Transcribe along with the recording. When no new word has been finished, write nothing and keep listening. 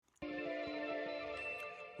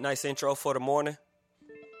Nice intro for the morning.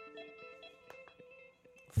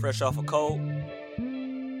 Fresh off a cold.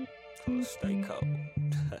 Oh, stay cold.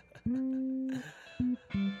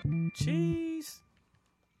 Jeez.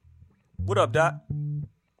 What up, Doc?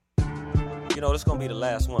 You know, this gonna be the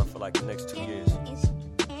last one for like the next 2 years.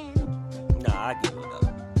 Nah, I give it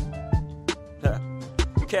up.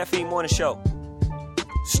 Caffeine morning show.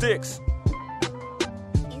 Sticks.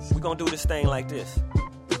 We gonna do this thing like this.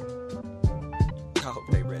 I hope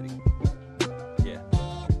they ready.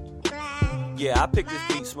 Yeah, I picked this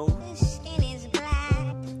beat, Smooth.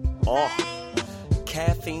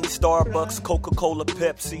 Caffeine, Starbucks, Coca-Cola,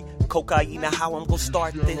 Pepsi, cocaine, how I'm gonna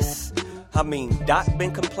start this. I mean, Doc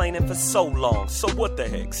been complaining for so long, so what the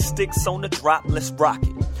heck? Sticks on the drop, let's rock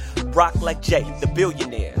it. Rock like Jay, the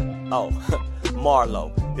billionaire. Oh,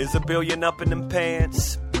 Marlo, is a billion up in them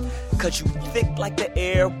pants? Cause you thick like the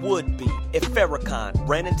air would be if Farrakhan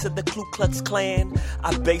ran into the Ku Klux Klan.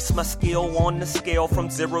 I base my skill on the scale from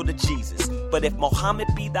 0 to Jesus. But if Muhammad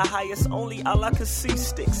be the highest, only Allah could see.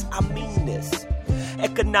 Sticks, I mean this.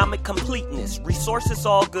 Economic completeness, resources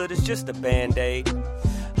all good, it's just a band-aid.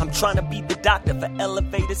 I'm trying to be the doctor for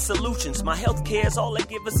elevated solutions. My health care is all they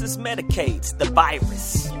give us is Medicaids, the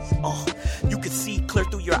virus. You can see clear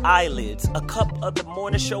through your eyelids. A cup of the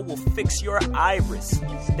morning show will fix your iris.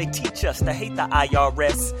 They teach us to hate the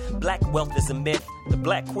IRS. Black wealth is a myth, the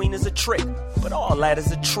black queen is a trick. But all that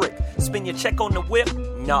is a trick. Spend your check on the whip?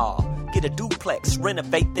 Nah. Get a duplex,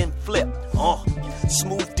 renovate, then flip.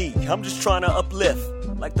 Smooth D, I'm just trying to uplift.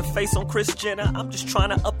 Like the face on Kris Jenner, I'm just trying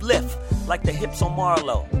to uplift. Like the hips on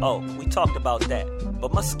Marlo. Oh, we talked about that.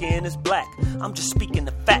 But my skin is black. I'm just speaking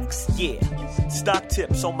the facts, yeah. Stock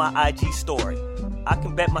tips on my IG story. I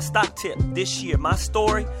can bet my stock tip this year. My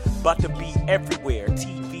story about to be everywhere.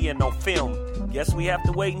 TV and on film. Guess we have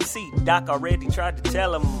to wait and see. Doc already tried to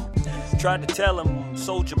tell him,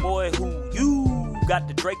 Soulja Boy, who you got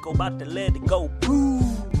the Draco about to let it go. Boo.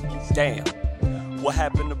 Damn. What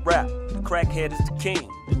happened to rap? The crackhead is the king.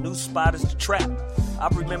 The new spot is the trap. I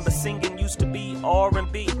remember singing used to be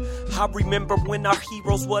R&B. I remember when our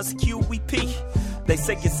heroes was QEP. They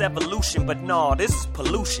say it's evolution, but nah, this is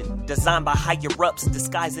pollution. Designed by higher-ups,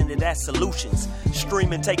 disguising it as solutions.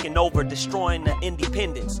 Streaming, taking over, destroying the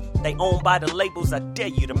independence. They owned by the labels, I dare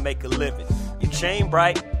you to make a living. Your chain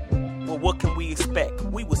bright? Well, what can we expect?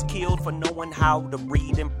 We was killed for knowing how to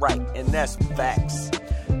read and write, and that's facts.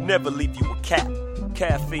 Never leave you a cap.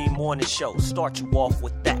 Caffeine morning show. Start you off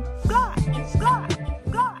with that.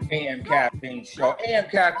 AM Caffeine Show. AM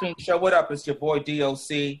Caffeine Show. What up? It's your boy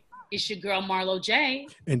DOC. It's your girl Marlo J.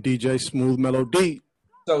 And DJ Smooth Melody.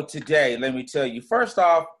 So today, let me tell you. First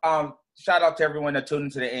off, shout out to everyone that tuned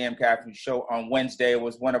into the AM Caffeine Show on Wednesday. It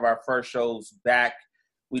was one of our first shows back.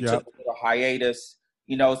 We took a hiatus.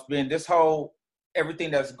 You know, it's been this whole everything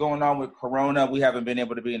that's going on with Corona. We haven't been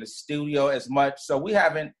able to be in the studio as much. So we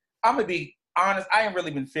haven't, I'm going to be honest, I ain't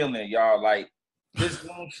really been feeling it, y'all. Like, this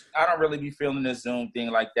Zoom, I don't really be feeling this Zoom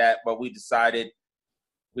thing like that, but we decided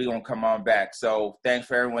we're going to come on back. So thanks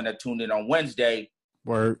for everyone that tuned in on Wednesday.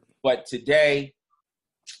 Word. But today,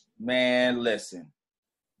 man, listen.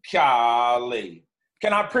 Golly.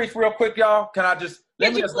 Can I preach real quick, y'all? Can I just,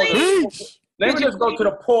 let me just go to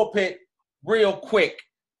the pulpit real quick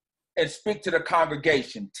and speak to the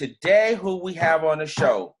congregation. Today, who we have on the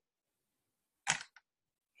show,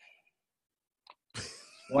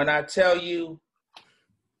 when I tell you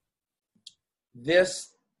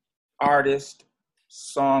this artist,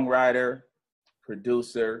 songwriter,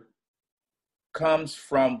 producer comes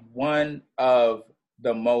from one of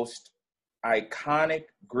the most iconic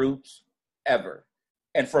groups ever.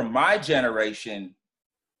 And for my generation,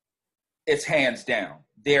 it's hands down.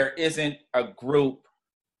 There isn't a group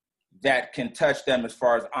that can touch them as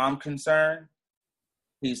far as I'm concerned.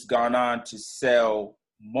 He's gone on to sell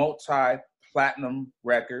multi-platinum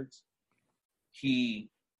records.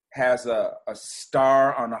 He has a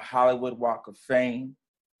star on the Hollywood Walk of Fame.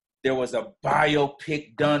 There was a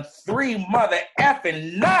biopic done 3 mother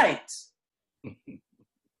effing nights.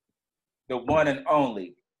 The one and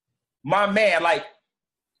only. My man, like,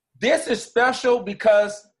 this is special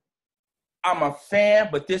because I'm a fan,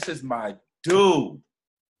 but this is my dude.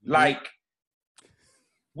 Like,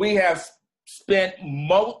 we have spent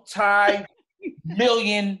multi-million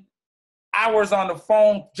hours on the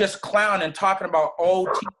phone just clowning, talking about old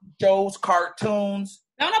TV shows, cartoons.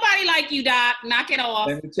 Don't nobody like you, Doc. Knock it off.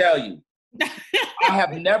 Let me tell you, I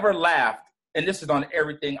have never laughed, and this is on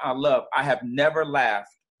everything I love. I have never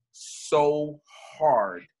laughed so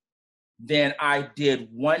hard than I did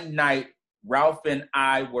one night. Ralph and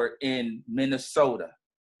I were in Minnesota,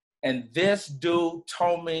 and this dude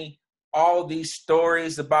told me all these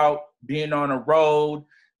stories about being on the road,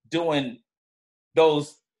 doing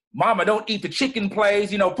those "Mama, don't eat the chicken"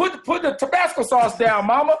 plays. You know, put the Tabasco sauce down,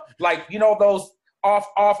 Mama. Like, you know, those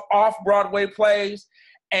off Broadway plays.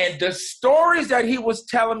 And the stories that he was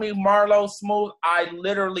telling me, Marlo Smooth, I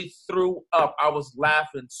literally threw up. I was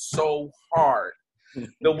laughing so hard.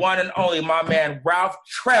 The one and only, my man, Ralph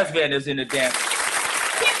Tresvant, is in the dance.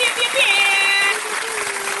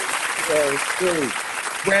 Yeah, it's true.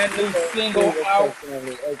 Brand new single out.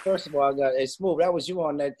 Hey, first of all, Smooth, that was you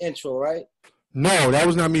on that intro, right? No, that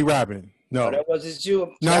was not me rapping. No, that was just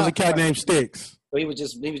you. No, it was a cat named Sticks. So he was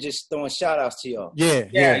just throwing shout outs to y'all.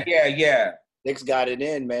 Yeah. Sticks got it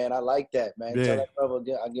in, man. I like that, man. Yeah. Tell that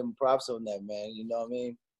brother, I give him props on that, man. You know what I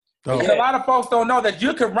mean? Oh. A lot of folks don't know that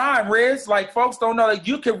you can rhyme, Riz. Like, folks don't know that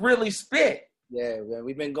you can really spit. Yeah, man.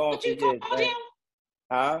 We've been going What through you this, called man. him?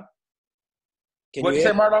 Huh? What'd you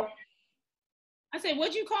say, Marlo? I said,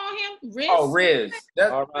 what'd you call him? Riz? Oh, Riz.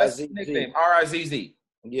 That's R-I-Z-Z. his nickname. R-I-Z-Z.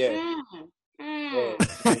 Yeah. Yeah.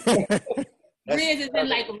 That's Riz is in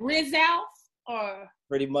like Riz Alf or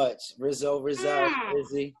pretty much. Rizzo,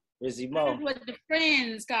 Rizzy Mo. that's what the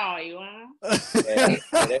friends call you, huh?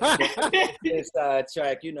 That's inside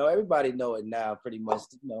track. You know, everybody know it now, pretty much.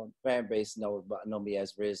 You know, fan base know me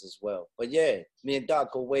as Riz as well. But yeah, me and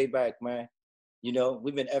Doc go way back, man. You know,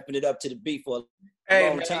 we've been effing it up to the beat for a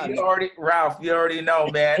long time. Ralph, you already know,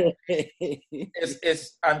 man.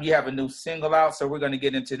 You have a new single out, so we're going to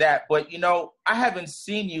get into that. But, you know, I haven't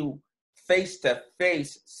seen you face to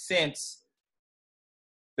face since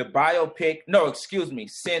the biopic. No, excuse me,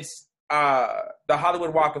 since the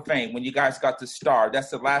Hollywood Walk of Fame, when you guys got to star. That's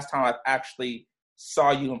the last time I've actually saw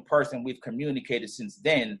you in person. We've communicated since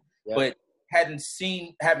then, but haven't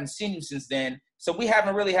seen you since then. So we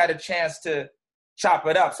haven't really had a chance to chop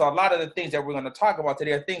it up. So a lot of the things that we're going to talk about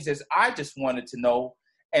today are things that I just wanted to know.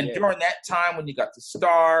 And during that time when you got to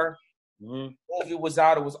star, movie was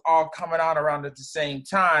out, it was all coming out around at the same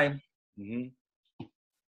time.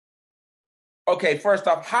 Okay, first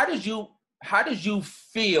off, how did you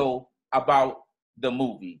feel about the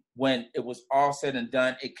movie when it was all said and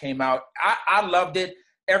done? It came out. I loved it.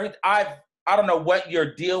 I don't know what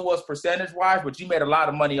your deal was percentage-wise, but you made a lot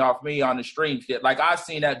of money off me on the stream shit. Like, I've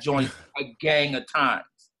seen that joint a gang of times.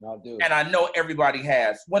 And I know everybody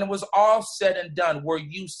has. When it was all said and done, were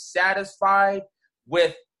you satisfied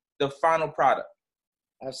with the final product?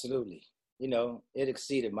 Absolutely. You know, it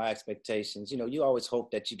exceeded my expectations. You know, you always hope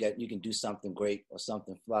that you can do something great or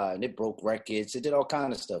something fly. And it broke records. It did all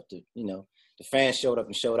kind of stuff. You know, the fans showed up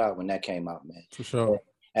and showed out when that came out, man. For sure.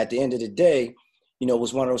 But at the end of the day, you know, it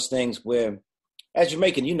was one of those things where, as you're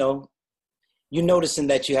making, you know, you're noticing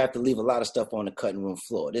that you have to leave a lot of stuff on the cutting room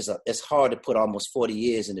floor. It's hard to put almost 40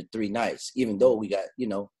 years into 3 nights, even though we got, you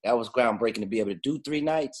know, that was groundbreaking to be able to do 3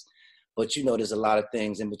 nights. But, you know, there's a lot of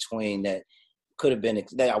things in between that could have been,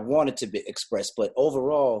 that I wanted to be expressed. But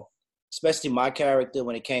overall, especially my character,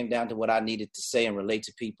 when it came down to what I needed to say and relate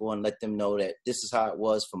to people and let them know that this is how it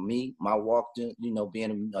was for me, my walk, you know,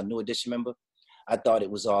 being a New Edition member, I thought it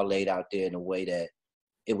was all laid out there in a way that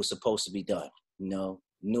it was supposed to be done. You know,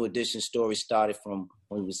 New Edition story started from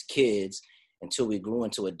when we was kids until we grew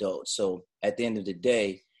into adults. So at the end of the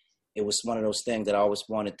day, it was one of those things that I always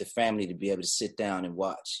wanted the family to be able to sit down and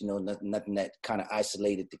watch. You know, nothing that kind of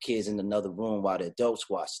isolated the kids in another room while the adults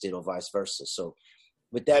watched it or vice versa. So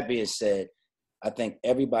with that being said, I think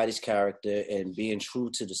everybody's character and being true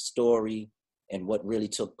to the story and what really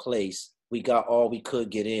took place, we got all we could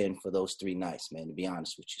get in for those 3 nights, man, to be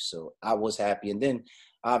honest with you. So I was happy. And then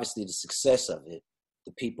obviously the success of it,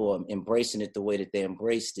 the people embracing it the way that they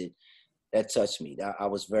embraced it, that touched me. I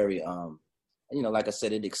was very, you know, like I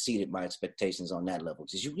said, it exceeded my expectations on that level.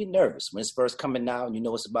 Because you get nervous when it's first coming out and you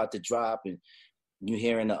know it's about to drop and you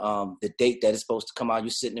hearing the date that it's supposed to come out, you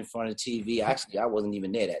sitting in front of the TV. Actually, I wasn't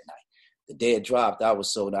even there that night. The day it dropped, I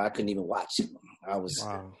was so I couldn't even watch it.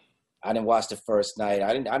 I didn't watch the first night.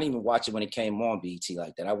 I didn't even watch it when it came on BET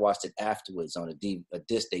like that. I watched it afterwards on a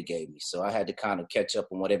disc they gave me. So I had to kind of catch up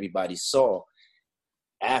on what everybody saw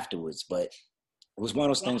afterwards. But it was one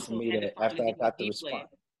of those things for me that after I got the response.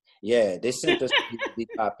 Yeah, they sent us a DVD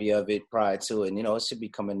copy of it prior to it. And, you know, it should be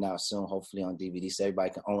coming out soon, hopefully on DVD, so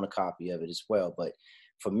everybody can own a copy of it as well. But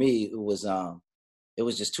for me, it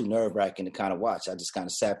was just too nerve-wracking to kind of watch. I just kind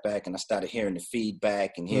of sat back and I started hearing the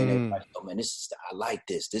feedback and hearing everybody, oh, man, I like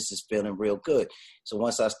this. This is feeling real good. So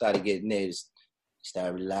once I started getting there,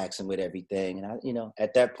 started relaxing with everything. And, you know,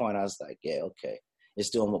 at that point, I was like, yeah, okay.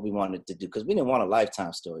 It's doing what we wanted to do. Because we didn't want a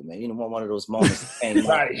Lifetime story, man. You didn't want one of those moments that came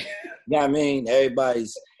right. You know what I mean?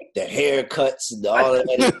 Everybody's, their haircuts and all of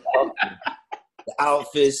that. The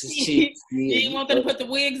outfits is cheap. You didn't want them to put the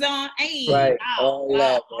wigs on? Hey, Right, wow, all wow,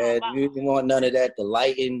 that, wow, man. wow. You didn't want none of that. The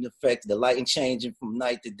lighting effect, the lighting changing from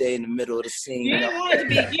night to day in the middle of the scene. You didn't want it to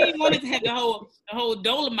be. You didn't want it to have the whole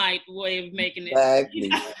Dolomite way of making it.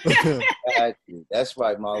 Exactly. Exactly. That's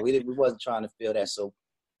right, Ma. We wasn't trying to feel that. So,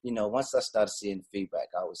 once I started seeing the feedback,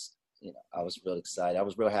 I was real excited. I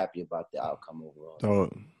was real happy about the outcome overall. Oh.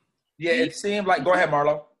 Yeah, it seemed like. Go ahead,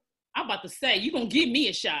 Marlo. I'm about to say you gonna give me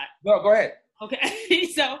a shot. No, go ahead. Okay.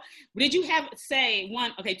 So, did you have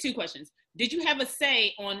two questions. Did you have a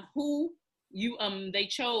say on who you they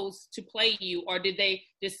chose to play you, or did they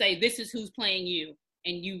just say this is who's playing you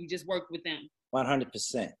and you just worked with them?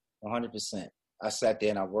 100%. 100%. I sat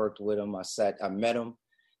there and I worked with them. I met them.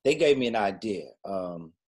 They gave me an idea.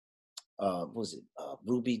 What was it?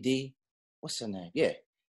 Ruby D? What's her name? Yeah.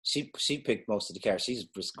 She picked most of the characters. She's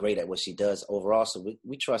just great at what she does overall. So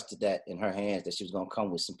we trusted that in her hands, that she was going to come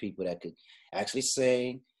with some people that could actually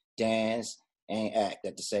sing, dance, and act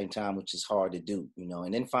at the same time, which is hard to do,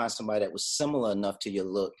 and then find somebody that was similar enough to your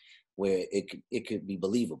look where it could be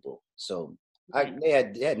believable. So they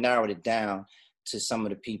had narrowed it down to some of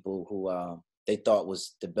the people who they thought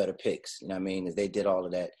was the better picks. You know what I mean? As they did all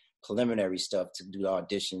of that preliminary stuff to do the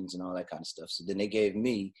auditions and all that kind of stuff. So then they gave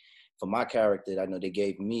me, for my character, I know they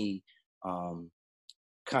gave me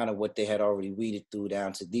kind of what they had already weeded through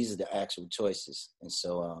down to these are the actual choices. And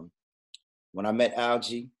so when I met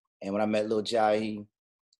Algie and when I met Lil Jahi,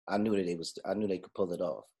 I knew they could pull it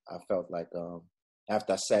off. I felt like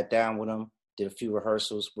after I sat down with them, did a few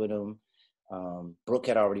rehearsals with them. Brooke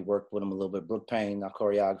had already worked with him a little bit. Brooke Payne, our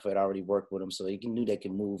choreographer, had already worked with him, so he knew they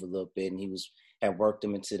could move a little bit, and he had worked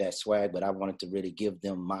them into that swag. But I wanted to really give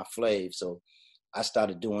them my flav, so I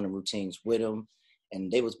started doing the routines with them,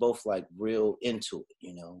 and they was both like real into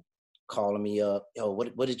it, calling me up. Yo,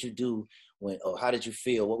 what did you do when? Oh, how did you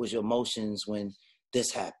feel? What was your emotions when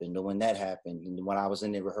this happened or when that happened? And when I was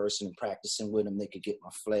in there rehearsing and practicing with them, they could get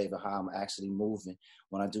my flavor, how I'm actually moving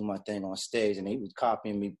when I do my thing on stage. And they was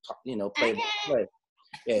copying me, play by play.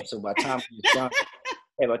 Yeah, so by the time it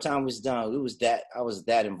was done, I was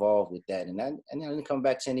that involved with that. And I didn't come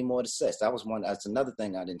back to any more of the sets. That's another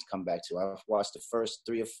thing I didn't come back to. I watched the first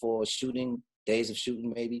 3 or 4 days of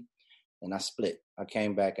shooting maybe, and I split. I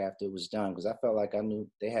came back after it was done because I felt like I knew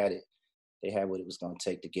they had it. They had what it was going to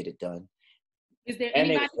take to get it done. Is there and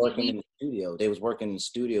anybody they was working in the studio. They was working in the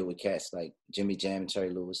studio with cats like Jimmy Jam and Terry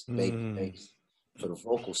Lewis, Babyface, for the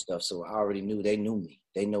vocal stuff. So I already knew they knew me.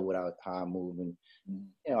 They know how I move and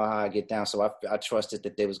how I get down. So I trusted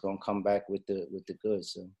that they was gonna come back with the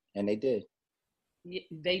goods. So, and they did. Yeah,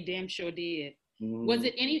 they damn sure did. Mm-hmm.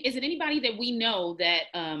 Is it anybody that we know that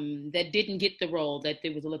that didn't get the role that they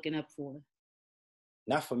was looking up for?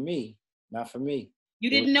 Not for me. You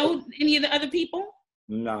didn't know any of the other people?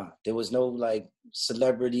 Nah, there was no like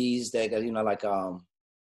celebrities that like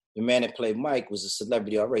the man that played Mike was a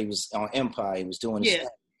celebrity already. He was on Empire. He was doing his thing.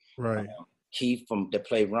 Right. Keith that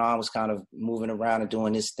played Ron was kind of moving around and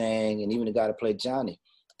doing his thing, and even the guy that played Johnny,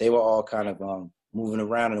 they were all kind of moving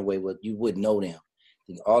around in a way where you would know them.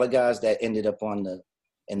 All the guys that ended up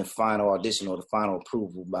in the final audition or the final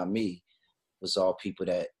approval by me was all people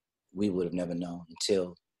that we would have never known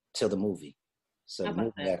until the movie. So the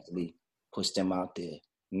movie actually pushed them out there.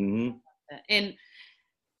 Mm-hmm. And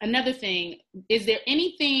another thing, is there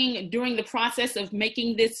anything during the process of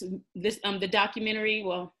making this the documentary,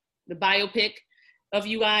 the biopic of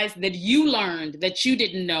you guys, that you learned that you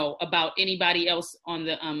didn't know about anybody else on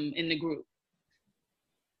the in the group?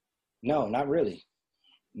 No, not really.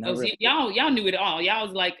 Really. Y'all knew it all. Y'all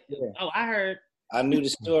was like, oh, I heard. I knew the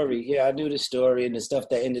story. Yeah, I knew the story, and the stuff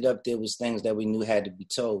that ended up there was things that we knew had to be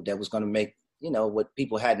told that was going to make what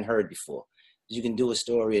people hadn't heard before. You can do a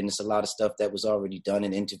story, and it's a lot of stuff that was already done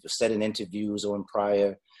in interviews or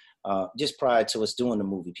in just prior to us doing the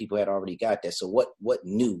movie. People had already got that. So what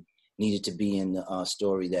new needed to be in the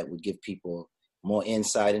story that would give people more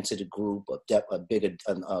insight into the group,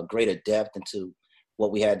 a greater depth into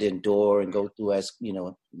what we had to endure and go through as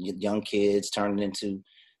young kids, turning into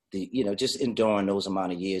just enduring those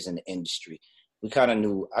amount of years in the industry. I kind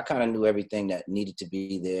of knew everything that needed to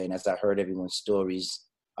be there. And as I heard everyone's stories,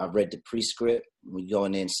 I read the pre-script. We go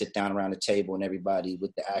in there and sit down around the table, and everybody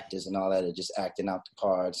with the actors and all that are just acting out the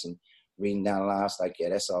parts and reading down lines. Like, yeah,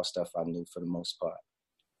 that's all stuff I knew for the most part.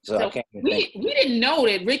 So I can't we didn't know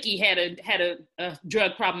that Ricky had a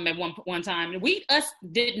drug problem at one time. Us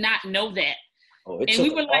did not know that. Oh, it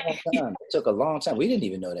took a long time. We didn't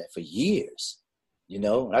even know that for years.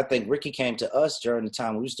 And I think Ricky came to us during the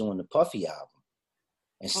time we was doing the Puffy album.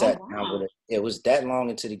 and sat down with it. It was that long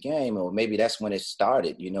into the game, or maybe that's when it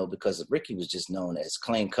started, because Ricky was just known as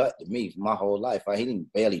clean cut to me my whole life. He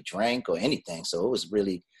didn't barely drink or anything. So it was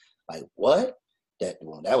really like, what? That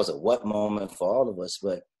was a what moment for all of us.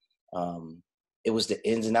 But it was the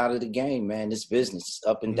ins and out of the game, man. This business,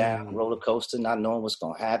 up and down, roller coaster, not knowing what's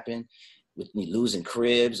going to happen, with me losing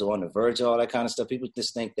cribs or on the verge of all that kind of stuff. People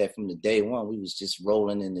just think that from the day one, we was just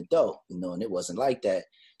rolling in the dough, and it wasn't like that.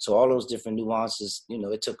 So all those different nuances,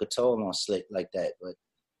 it took a toll on Slick like that. But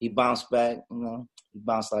he bounced back, he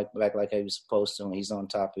bounced back like he was supposed to, and he's on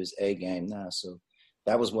top of his A game now. So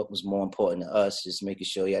that was what was more important to us, just making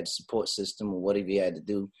sure he had the support system or whatever he had to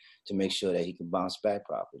do to make sure that he could bounce back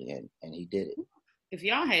properly, and he did it. If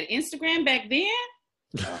y'all had Instagram back then,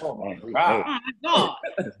 oh my God.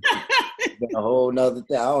 It's been a whole nother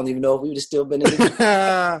thing. I don't even know if we would have still been in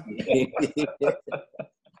the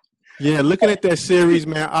Yeah, looking at that series,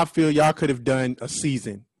 man, I feel y'all could have done a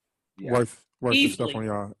season worth of stuff on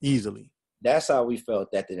y'all easily. That's how we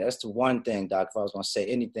felt that day. That's the one thing, Doc, if I was going to say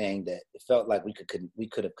anything, that it felt like we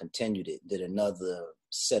could have continued it, did another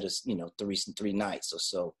set of, three nights or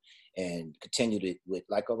so, and continued it with,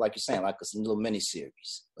 like you're saying, like a little mini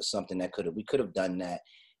series or something we could have done that.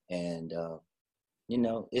 And,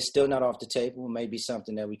 it's still not off the table. It may be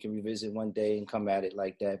something that we can revisit one day and come at it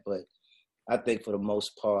like that. But I think for the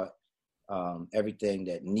most part, everything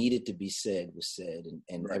that needed to be said was said,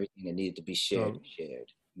 and everything that needed to be shared was shared.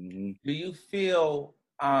 Mm-hmm. Do you feel,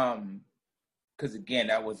 because again,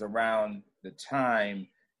 that was around the time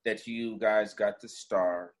that you guys got the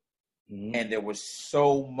star, and there was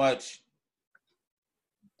so much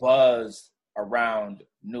buzz around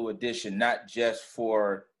New Edition, not just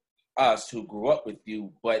for us who grew up with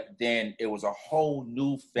you, but then it was a whole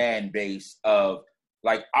new fan base of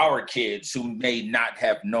like our kids who may not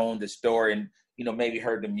have known the story and, maybe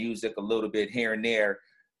heard the music a little bit here and there.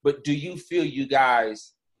 But do you feel you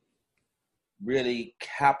guys really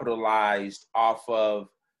capitalized off of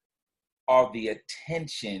all the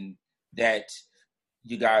attention that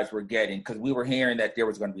you guys were getting? Because we were hearing that there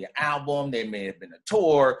was going to be an album, there may have been a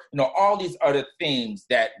tour, all these other things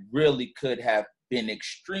that really could have been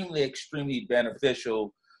extremely, extremely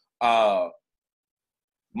beneficial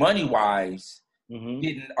money-wise,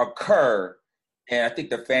 didn't occur. And I think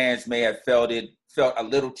the fans may have felt a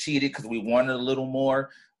little cheated because we wanted a little more.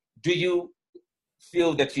 Do you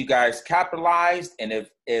feel that you guys capitalized? And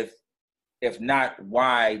if not,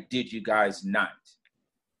 why did you guys not?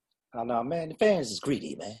 Oh, no, man, the fans is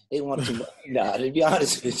greedy, man. They want too much. Nah, to be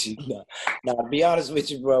honest with you. To be honest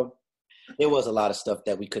with you, bro, there was a lot of stuff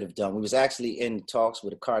that we could have done. We was actually in talks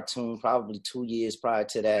with a cartoon probably 2 years prior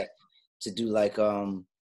to that to do like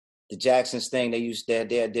the Jacksons thing they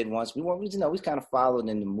did once. We kind of followed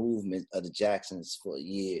in the movement of the Jacksons for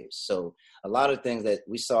years. So a lot of things that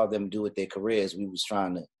we saw them do with their careers, we was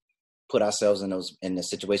trying to put ourselves in the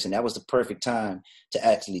situation. That was the perfect time to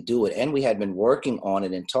actually do it. And we had been working on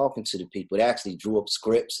it and talking to the people. It actually drew up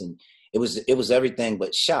scripts, and it was everything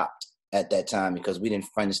but shopped at that time because we didn't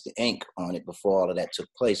finish the ink on it before all of that took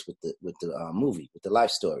place with the movie, with the life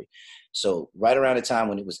story. So right around the time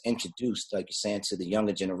when it was introduced, like you're saying, to the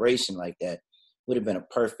younger generation like that, would have been a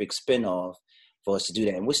perfect spinoff for us to do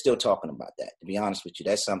that. And we're still talking about that, to be honest with you.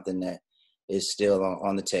 That's something that is still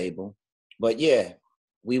on the table. But yeah,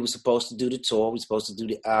 we were supposed to do the tour. We were supposed to do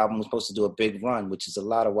the album. We were supposed to do a big run, which is a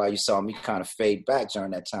lot of why you saw me kind of fade back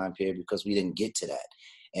during that time period, because we didn't get to that.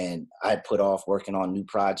 And I put off working on new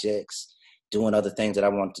projects, doing other things that I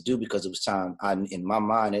wanted to do because it was time. In my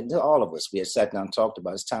mind, and all of us, we had sat down and talked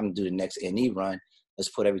about it's time to do the next NE run. Let's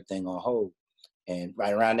put everything on hold. And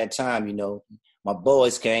right around that time, my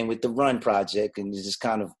boys came with the Run project, and it just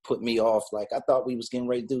kind of put me off. Like I thought we was getting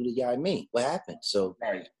ready to do the Yeah I Mean. What happened? So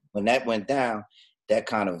when that went down, that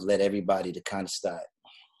kind of led everybody to kind of start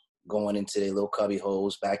going into their little cubby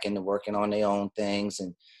holes, back into working on their own things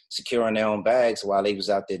and securing their own bags while they was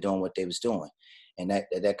out there doing what they was doing. And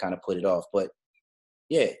that kind of put it off. But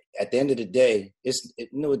yeah, at the end of the day, it's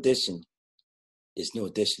New Edition. It's New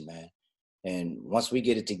Edition, man. And once we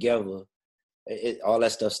get it together, all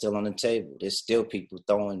that stuff's still on the table. There's still people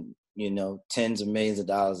throwing, tens of millions of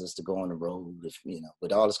dollars just to go on the road.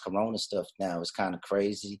 With all this Corona stuff now, it's kind of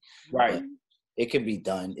crazy. Right. But it can be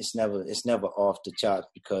done. It's never off the charts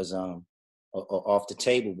because or off the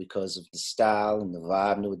table because of the style and the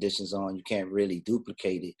vibe New Edition's on. You can't really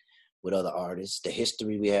duplicate it with other artists. The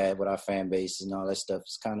history we have with our fan base and all that stuff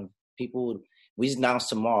is kind of we announce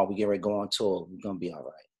tomorrow we get ready to go on tour. We're gonna be all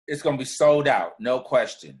right. It's gonna be sold out, no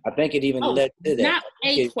question. I think it even led to that. Not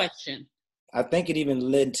a question. I think it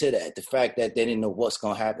even led to that. The fact that they didn't know what's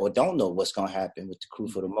going to happen or don't know what's going to happen with the crew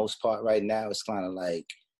for the most part right now. It's kind of like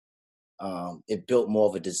it built more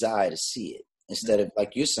of a desire to see it. Instead of,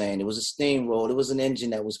 like you're saying, it was a steamroll. It was an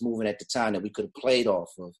engine that was moving at the time that we could have played off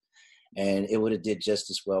of. And it would have did just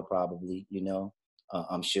as well probably, you know,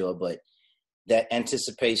 I'm sure. But that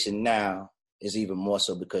anticipation now is even more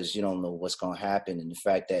so because you don't know what's going to happen. And the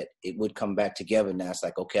fact that it would come back together now, it's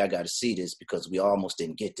like, okay, I got to see this because we almost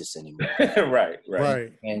didn't get this anymore. Right.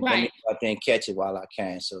 And let me go out there and catch it while I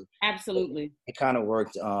can. So absolutely, it kind of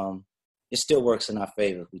worked. It still works in our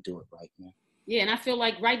favor if we do it right now. Yeah, and I feel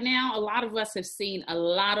like right now, a lot of us have seen a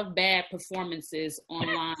lot of bad performances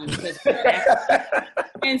online. And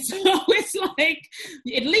so it's like,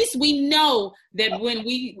 at least we know that if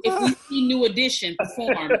we see New Edition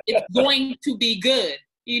perform, it's going to be good.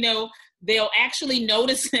 You know, they'll actually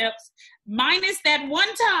notice us, minus that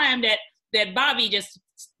one time that Bobby just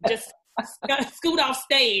scoot off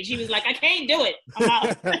stage. He was like, I can't do it. I'm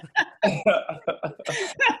out.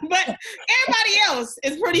 But everybody else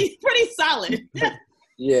is pretty solid.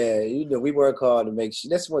 Yeah, you know, we work hard to make sure.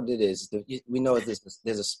 That's what it is. We know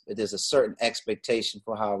there's a certain expectation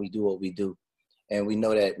for how we do what we do, and we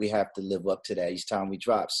know that we have to live up to that each time we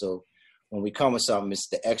drop. So when we come with something, it's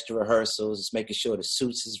the extra rehearsals, it's making sure the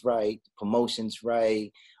suits is right, the promotion's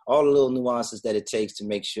right, all the little nuances that it takes to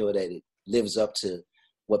make sure that it lives up to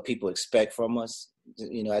what people expect from us.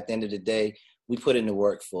 You know, at the end of the day, we put in the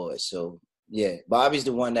work for it. So yeah, Bobby's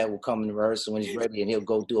the one that will come in the rehearsal when he's ready, and he'll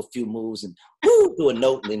go do a few moves and do a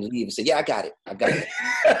note and then leave and say, yeah, I got it.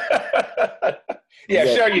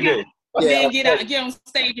 Yeah, sure you do. Yeah, then get on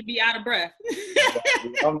stage and be out of breath.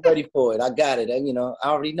 I'm ready for it. I got it. And, you know, I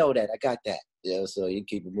already know that. I got that. Yeah, so you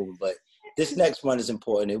keep it moving. But this next one is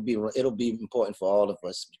important. It'll be important for all of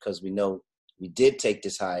us because we know we did take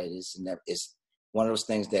this hiatus, and that it's one of those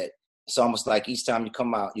things that it's almost like each time you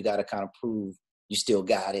come out, you got to kind of prove you still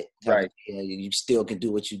got it. Right. You still can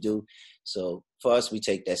do what you do. So for us, we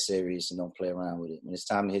take that serious and don't play around with it. When it's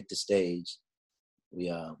time to hit the stage, we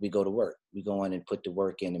go to work. We go in and put the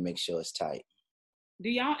work in and make sure it's tight. Do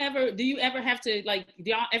y'all ever have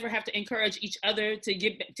to encourage each other to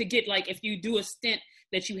get like, if you do a stint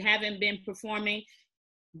that you haven't been performing,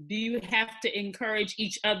 do you have to encourage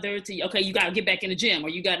each other to, okay, you got to get back in the gym, or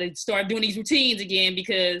you got to start doing these routines again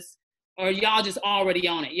or y'all just already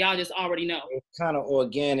on it? Y'all just already know? It's kind of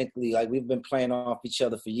organically, like we've been playing off each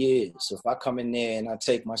other for years. So if I come in there and I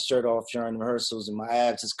take my shirt off during rehearsals and my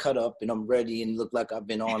abs is cut up and I'm ready and look like I've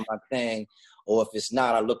been on my thing, or if it's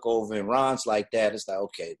not, I look over and Ron's like that, it's like,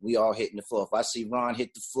 okay, we all hitting the floor. If I see Ron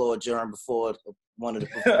hit the floor before one of the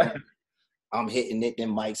performances, I'm hitting it, then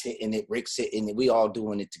Mike's hitting it, Rick's hitting it, we all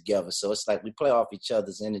doing it together. So it's like we play off each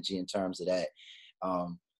other's energy in terms of that.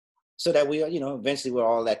 So that we are, you know, eventually we're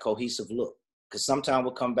all that cohesive look. Because sometimes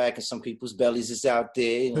we'll come back and some people's bellies is out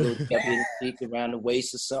there, you know, a little cheek around the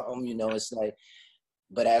waist or something, you know, it's like,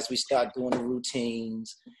 but as we start doing the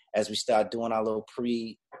routines, as we start doing our little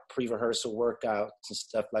pre-rehearsal workouts and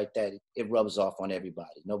stuff like that, it rubs off on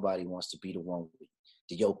everybody. Nobody wants to be the one with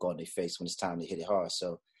the yoke on their face when it's time to hit it hard.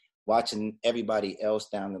 So watching everybody else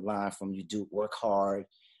down the line from you do work hard,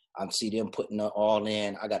 I see them putting it all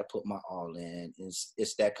in. I got to put my all in.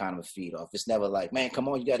 It's that kind of a feed off. It's never like, man, come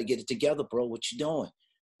on, you got to get it together, bro. What you doing?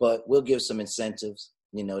 But we'll give some incentives.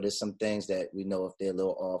 You know, there's some things that we know if they're a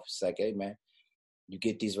little off. It's like, hey, man, you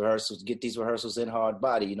get these rehearsals in hard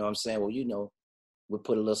body. You know what I'm saying? Well, you know, we'll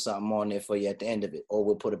put a little something on there for you at the end of it. Or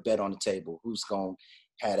we'll put a bet on the table. Who's going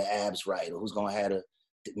to have the abs right? Or who's going to have to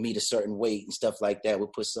meet a certain weight and stuff like that. We'll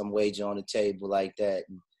put some wager on the table like that.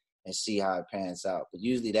 And see how it pans out. But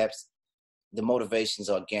usually that's the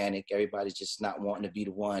motivation's organic. Everybody's just not wanting to be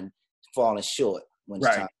the one falling short when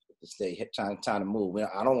it's time to stay, time to move.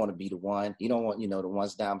 I don't want to be the one. You don't want, you know, the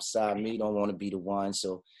ones down beside me don't want to be the one.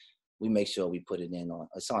 So we make sure we put it in on.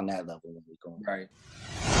 It's on that level when we're going. Right.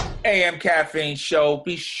 AM Caffeine Show.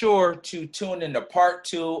 Be sure to tune in to part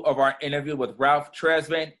 2 of our interview with Ralph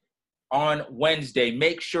Tresvant on Wednesday.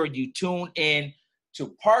 Make sure you tune in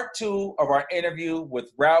to part 2 of our interview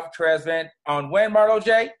with Ralph Tresvant on when, Marlo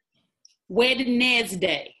J?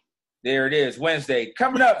 Wednesday. There it is, Wednesday.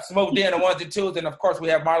 Coming up, Smooth D on the 1s and 2s, and of course we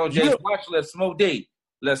have Marlo J's watch list. Smooth D,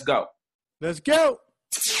 let's go. Let's go.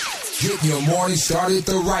 Get your morning started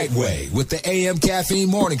the right way with the AM Caffeine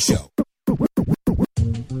Morning Show.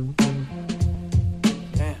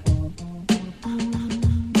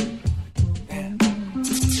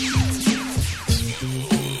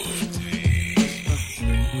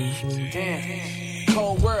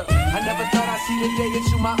 see the day that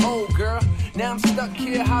you my old girl. Now I'm stuck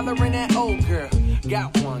here hollering at old girl.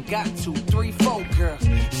 Got one, got two, three, four girls.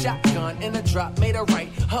 Shotgun in a drop, made a right.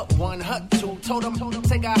 Hut one, hut two. Told them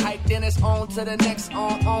take a hike, then it's on to the next,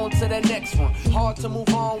 on to the next one. Hard to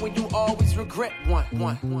move on when you always regret one.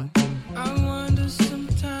 I wonder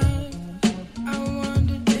sometimes, I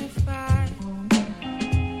wondered if I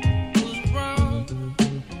was wrong.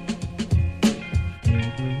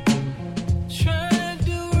 Trying to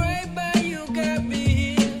do right by you, got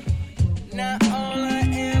me here. Now all I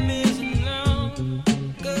am is alone.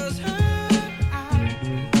 'Cause her eyes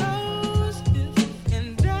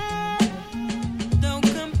and I don't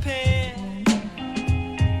compare.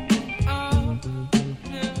 Oh,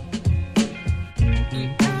 no.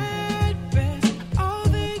 At best, all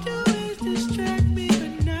they do is distract me,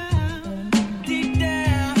 but now, deep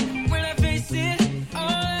down, when I face it, all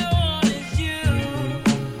I want is you.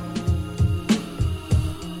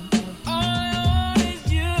 All I want is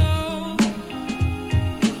you.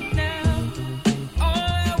 Now,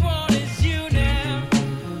 all I want is you now.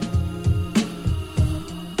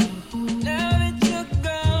 Now that you're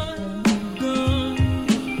gone,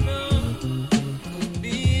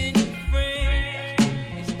 being your friend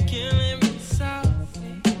is killing me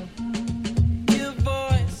softly. Your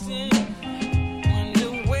voice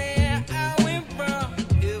wonder where I went wrong.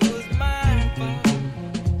 It was my fault.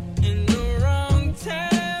 In the wrong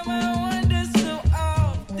time, I wonder so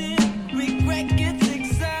often. Regret gets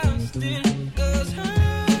exhausting. 'Cause her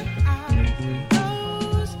eyes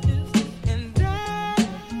and I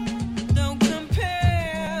don't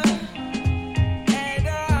compare at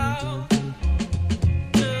all.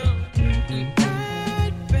 No.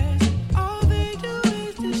 At best, all they do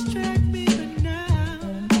is distract me, but now,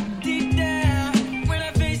 deep down, when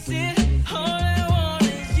I face it, all I want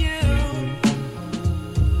is you.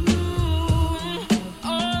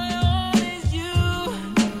 All I want is you.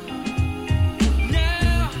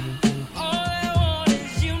 Now, all I want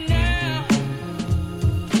is you now.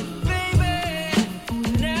 Baby,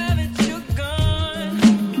 now that you're gone.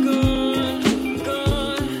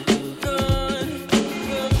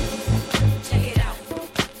 Check it out.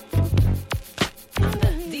 I'm the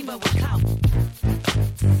diva with clout.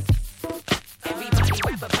 Everybody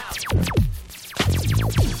rap about.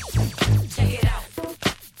 Check it out.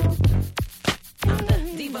 I'm the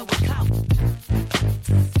diva with clout.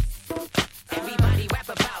 Everybody rap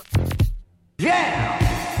about.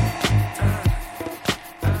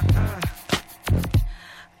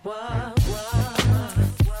 Whoa.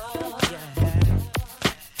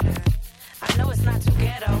 I know it's not too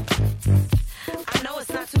ghetto. I know it's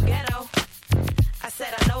not too ghetto. I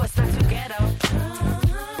said I know it's not too ghetto.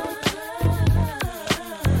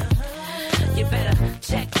 You better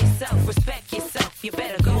check yourself, respect yourself. You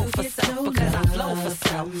better go for self because I flow for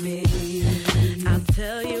self. I'll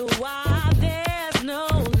tell you why there's no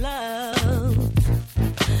love.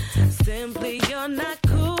 Simply you're not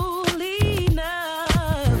cool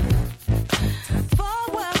enough for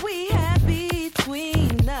what we have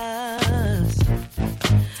between us.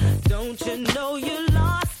 Don't you know you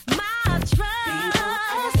lost my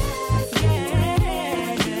trust?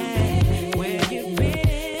 Yeah, where you been?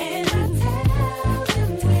 And I tell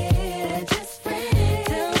them we're just friends.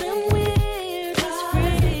 Tell them we're just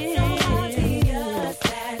friends. So obvious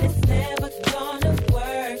that it's never gonna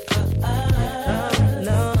work for us.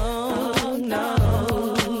 No.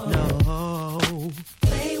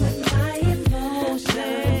 Play with my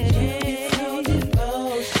emotions. You get no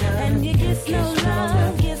devotion. And you get no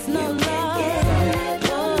love,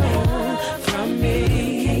 from me.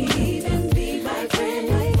 Can't even be my friend.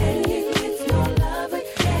 And you get no love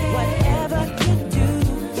again. Whatever you do,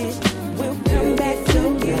 it will come back to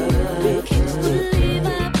you. Can't believe I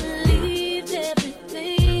believed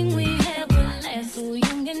everything we had would last. So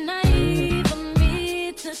young and naive of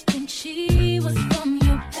me to think she was from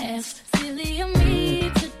your past. Silly of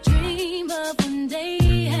me to dream of one day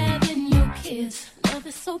having your kiss. Love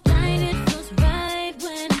is so blind, it feels right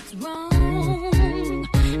when it's wrong.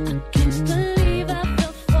 I can't believe I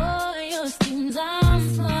fell for your schemes. I'm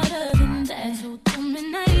smarter than that. So dumb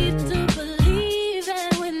and naive to believe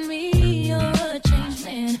that with me you're a changed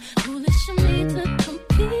man. Foolish of me to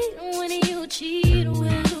compete when you cheat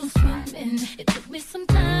with loose women. It took me some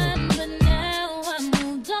time, but now I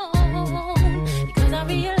moved on. Because I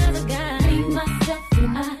realized I got myself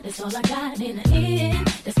and that's all I got in the end.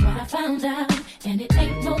 That's what I found out. And it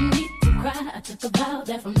ain't no need to cry. I took a vow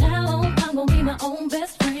that from now on I'm gonna be my own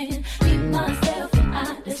best friend. Be myself and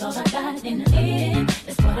that's all I got in the end.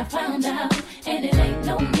 That's what I found out. And it ain't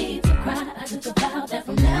no need to cry. I took a vow that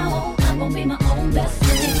from now on I'm gonna be my own best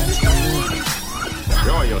friend.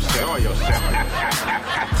 You're Enjoy yourself.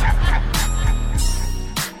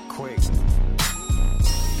 Quick.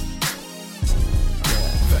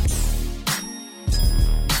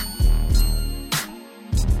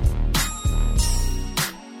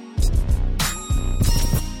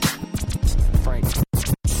 Frank.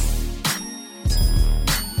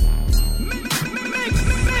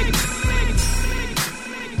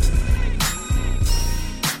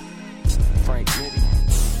 Frank Nitty.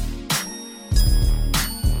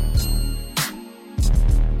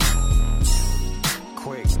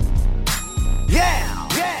 Quick. Yeah.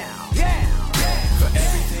 For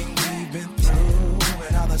everything we've been through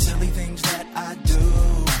and all the silly things that I do,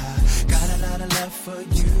 I got a lot of love for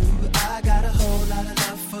you. I got a whole lot of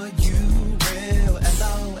love for you. Real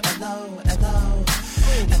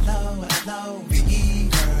L-O-V-E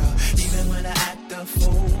girl. Even when I act a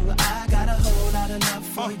fool, I got a whole lot of love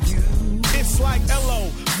for you. It's like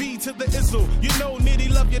L-O-V to the Izzle. You know Nitty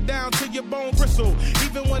love you down to your bone bristle.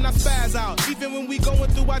 Even when I spaz out, even when we going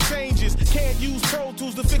through our changes. Can't use Pro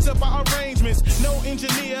Tools to fix up our arrangements. No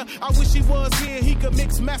engineer, I wish he was here. He could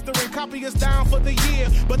mix, master, and copy us down for the year.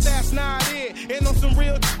 But that's not it. And on some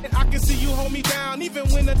real shit, I can see you hold me down even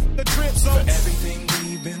when the trip's on. For everything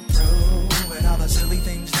we've been through and all the silly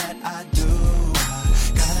things that I do,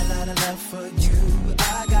 I got a lot of love for you.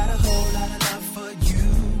 I got a whole lot of love for you.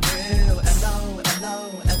 Real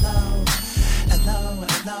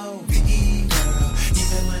L-O-V-E girl.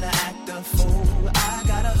 Even when I act a fool, I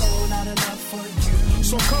got a whole lot of love for you.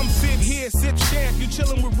 So come sit here, sip champ. You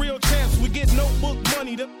chillin' with real champs. We get notebook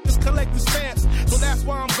money, just collecting stamps. So that's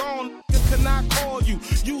why I'm gone. Cannot call you.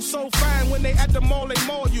 You so fine when they at the mall, they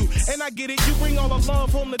maul you. And I get it, you bring all the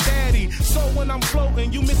love home to daddy. So when I'm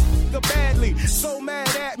floating, you miss the badly. So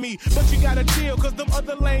mad at me, but you gotta chill, cause them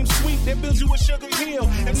other lames sweet, they build you a sugar hill.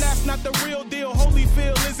 And that's not the real deal,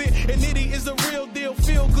 Holyfield is it? And Nitty is the real deal,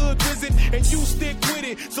 feel good visit. And you stick with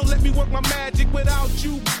it, so let me work my magic. Without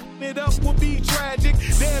you, it up would be tragic.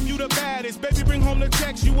 Damn, you the baddest, baby, bring home the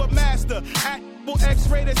checks, you a master.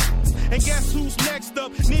 X-rated, and guess who's next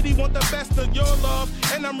up? Nitty want the best of your love,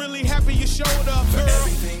 and I'm really happy you showed up, girl. For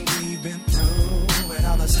everything we've been through and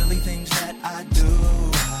all the silly things that I do,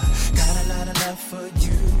 I got a lot of love for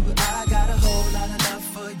you. I got a whole lot of love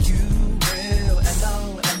for you. Real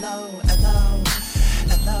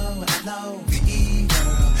L-O-V-E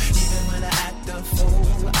girl. Even when I act a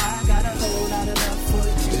fool, I got a whole lot of love for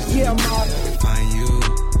you. Yeah, Mark. Find you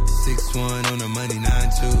 6'1" on the money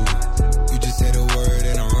 9'2". You just say the word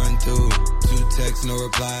and I run through. 2 texts, no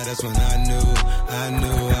reply, that's when I knew. Yeah.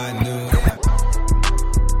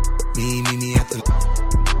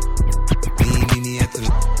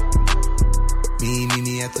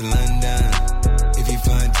 Me at the London. If you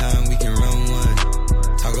find time, we can run one.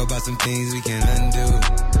 Talk about some things we can undo. You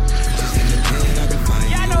just in the pen, I can find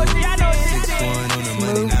you. 6'1" on the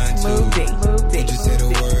money 9'2". You just say the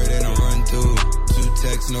word and I run through. 2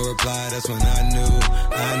 texts, no reply, that's when I knew.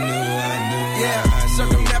 Yeah,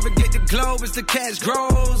 circumnavigate the globe as the cash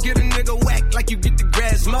grows. Get a nigga whack like you get the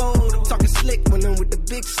grass mowed. I'm talking slick when I'm with the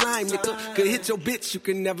big slime, nigga. Could hit your bitch, you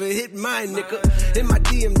can never hit mine, nigga. In my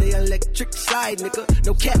DM, they electric side, nigga.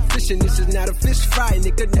 No catfishing, this is not a fish fry,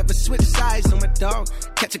 nigga. Never switch sides on my dog.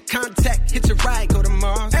 Catch a contact, hit your ride, go to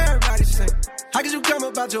Mars. Everybody sing. How could you come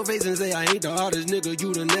about your face and say I ain't the hardest nigga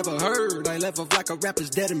you'd have never heard? I left off like a rapper's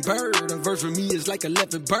dead and bird. A verse for me is like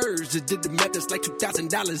 11 birds. Just did the math, it's like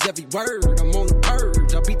 $2,000 every word. I'm on the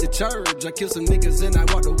purge, I beat the church. I killed some niggas and I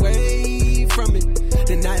walked away from it.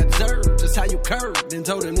 Then I observed just how you curved and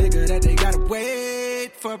told a nigga that they gotta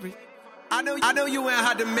wait for it. I know you ain't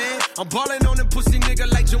hot demand. I'm ballin' on them pussy nigga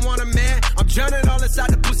like you want a man. I'm drowning all inside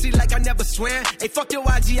the pussy like I never swam. Hey, fuck your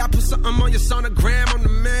IG, I put something on your sonogram. I'm the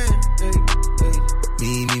man. Hey.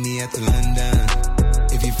 Me at the London.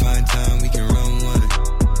 If you find time, we can run one.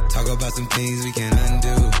 Talk about some things we can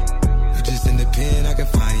undo. You just in the pen, I can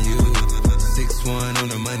find you. 6'1" on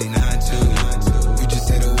the money 9'2". You just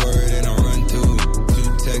say the word and I run through.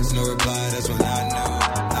 2 texts, no reply, that's when I knew.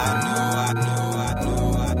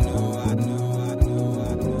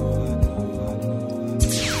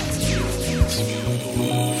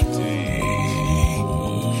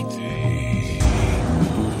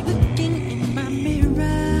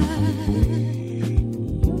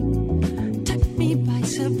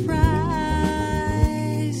 Surprise,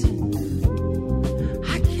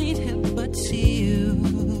 I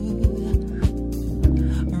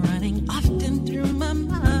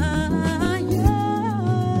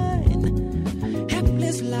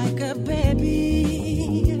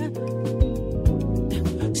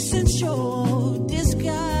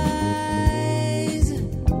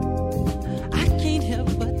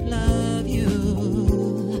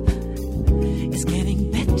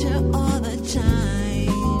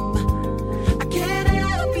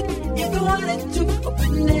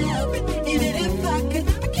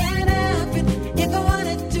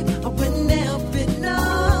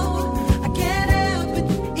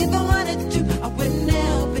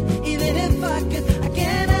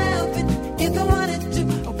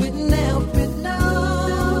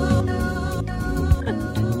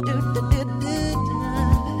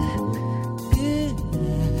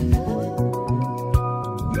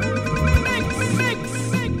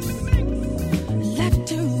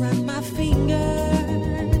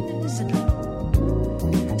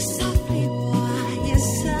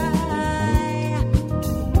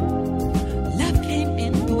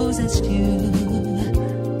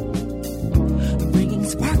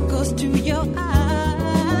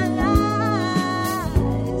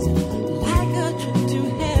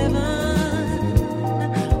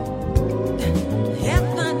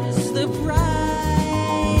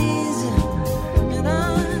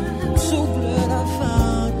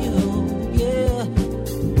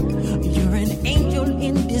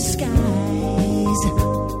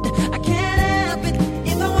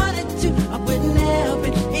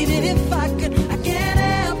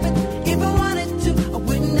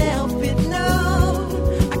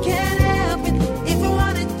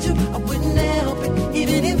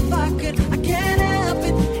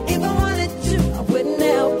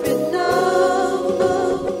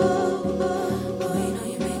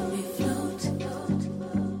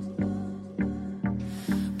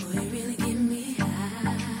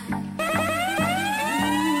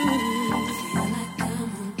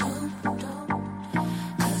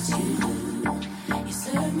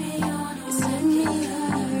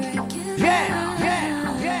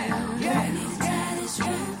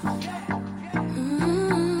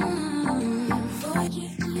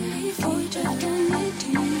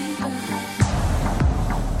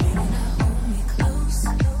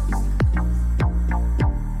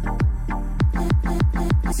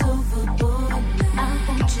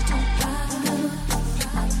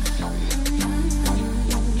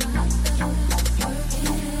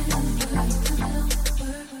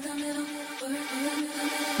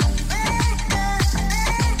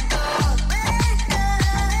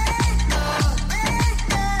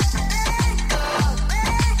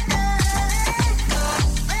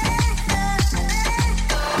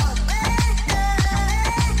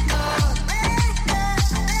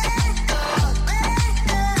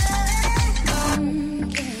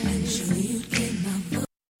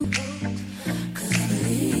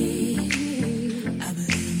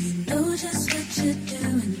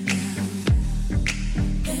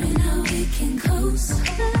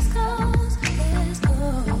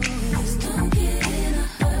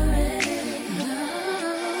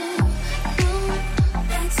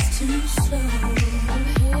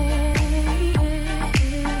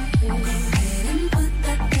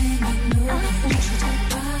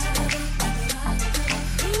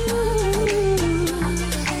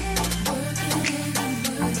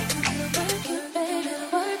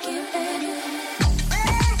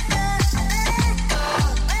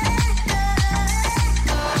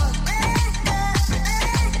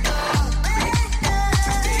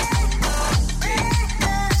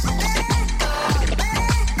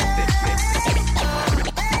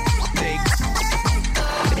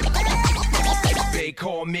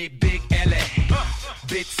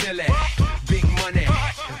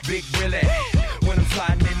Big Willie. When I'm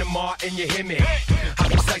sliding in the mall and you hear me, I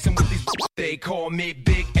be slicing with these. They call me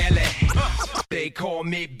Big Ellie. They call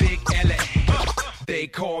me Big Ellie. They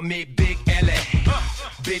call me Big Ellie.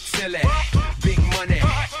 Big silly, big money,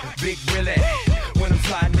 Big Willie. When I'm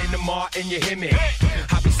sliding in the mall and you hear me,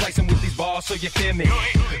 I be slicing with these balls so you feel me.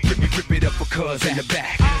 Rip it up for cuz in the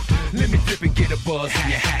back. Let me dip and get a buzz in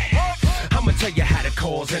your hat. I'ma tell you how to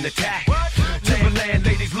cause an attack. Timberland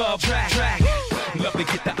ladies love track. Love to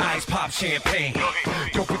get the ice pop champagne.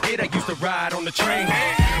 Don't forget I used to ride on the train.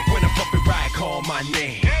 When I bump and ride, call my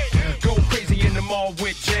name. Go crazy in the mall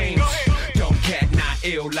with James. Dumb cat, not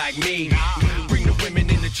ill like me. Bring the women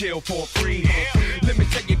in the jail for free. Let me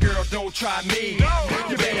tell you, girl, don't try me.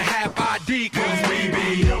 You better have ID, cause we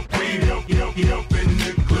be up in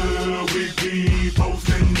the club. We be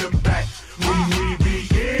posting the back. When we be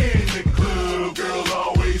in the club, girls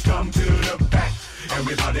always come to the back.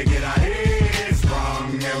 Everybody get our heads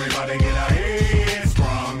sprung. Everybody get our heads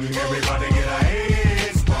sprung. Everybody get our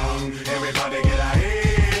heads sprung. Everybody get our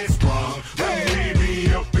heads sprung. When we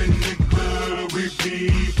be up in the club, we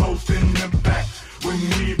be posting the back. When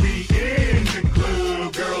we be in the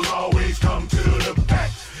club, girls always come to the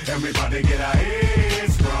back. Everybody get our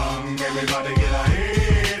heads sprung. Everybody get our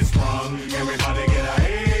heads sprung. Everybody get our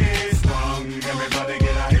heads sprung. Everybody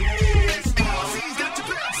get our heads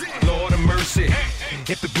sprung. Lord of mercy.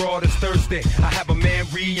 If the broad is thirsty, I have a man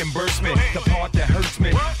reimburse me. The part that hurts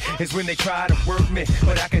me is when they try to work me,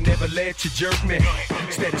 but I can never let you jerk me.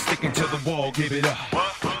 Instead of sticking to the wall, give it up.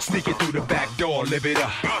 Sneaking through the back door, live it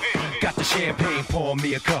up. Got the champagne, pour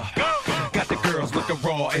me a cup. Got the girls looking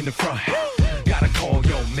raw in the front. Gotta call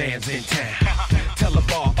your mans in town. Tell the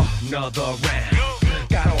bar another round.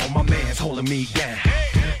 Got all my mans holding me down.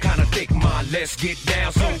 Kinda thick, ma, let's get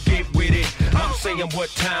down, so get with it. I'm saying what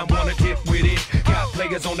time, wanna dip with it. Got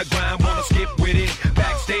players on the grind, wanna skip with it.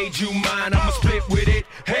 Backstage, you mind, I'ma split with it.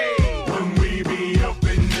 Hey! When we be up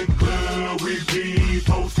in the club, we be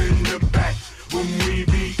posting the back. When we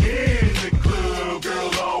be in the club,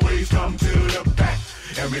 girls always come to the back.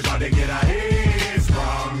 Everybody get our heads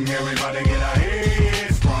sprung. Everybody get our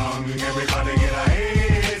heads sprung. Everybody get our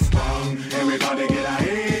heads sprung. Everybody get our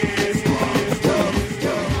heads sprung.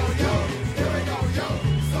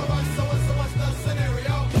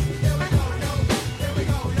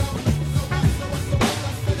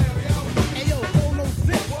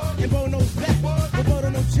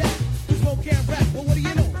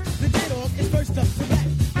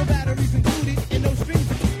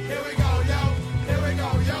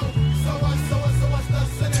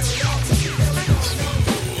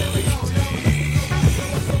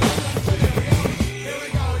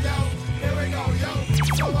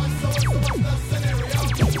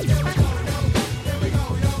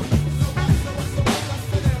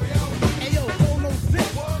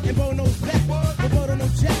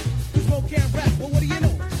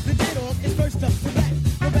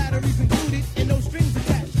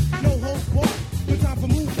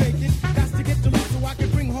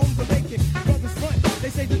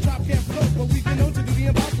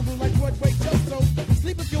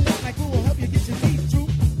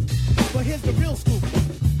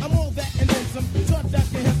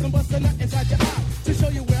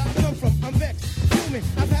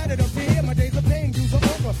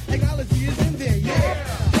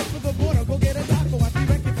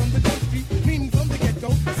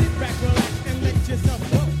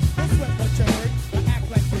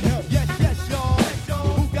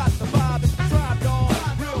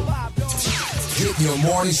 Your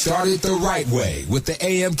morning started the right way with the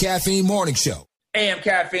AM Caffeine Morning Show. AM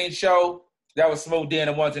Caffeine Show. That was Smooth D and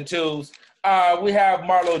the ones and twos. We have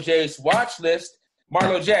Marlo J's watch list.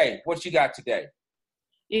 Marlo J, what you got today?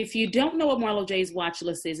 If you don't know what Marlo J's watch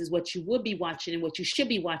list is what you would be watching and what you should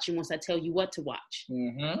be watching once I tell you what to watch.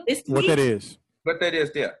 Mm-hmm. What that is? What that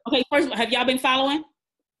is, there. Okay, first, have y'all been following?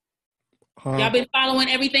 Y'all been following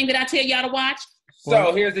everything that I tell y'all to watch?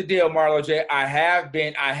 So here's the deal, Marlo J. I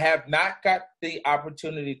have not got the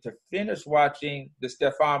opportunity to finish watching the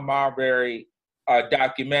Stephon Marbury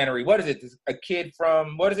documentary. What is it? A kid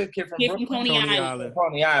from Coney Island.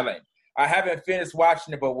 Coney Island. I haven't finished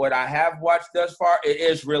watching it, but what I have watched thus far, it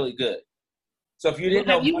is really good. So if you didn't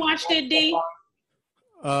know, have you watched it, D?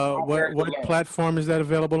 What platform is that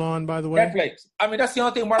available on, by the way? Netflix. I mean, that's the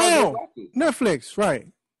only thing Marlo J. Netflix, right.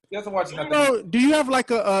 He doesn't watch nothing. Do you have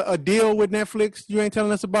like a deal with Netflix you ain't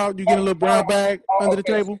telling us about? You get a little brown bag under the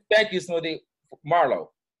table? Thank you, Smoothie. Marlo.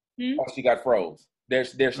 Oh, she got froze. There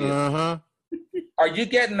she is. Uh-huh. Are you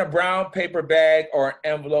getting a brown paper bag or an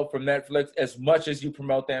envelope from Netflix as much as you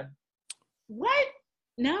promote them? What?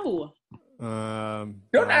 No.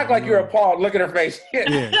 Don't act like you're appalled. Look at her face.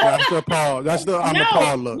 Yeah, I'm still appalled. I'm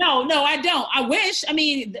appalled look. No, I don't. I wish. I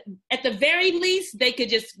mean, at the very least, they could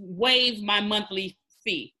just waive my monthly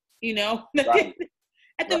fee. You know, Right.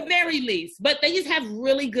 at the very least. But they just have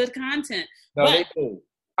really good content. No, they do.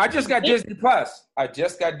 I just got Disney Plus.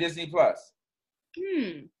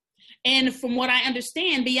 And from what I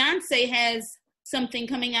understand, Beyonce has something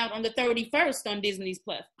coming out on the 31st on Disney's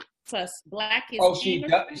Plus. Black is She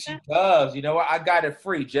does. You know what? I got it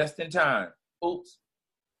free just in time. Oops.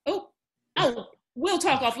 Oh, we'll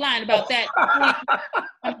talk offline about that.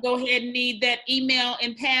 Go ahead and need that email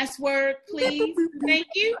and password, please. Thank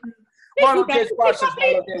you.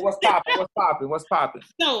 What's popping?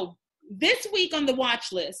 So this week on the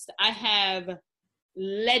watch list, I have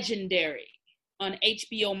Legendary on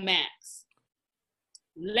HBO Max.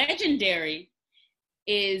 Legendary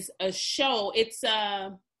is a show. It's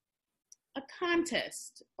a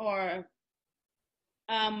contest or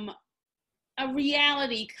a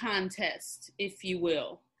reality contest, if you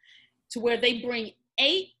will, to where they bring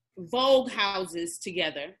 8 Vogue houses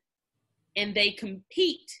together and they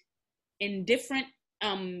compete in different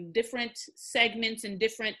segments and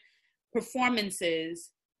different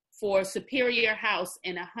performances for superior house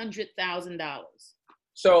and $100,000.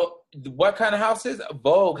 So what kind of houses?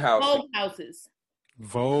 Vogue houses. Vogue houses.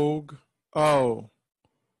 Vogue. Oh.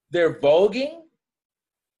 They're voguing?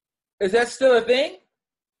 Is that still a thing?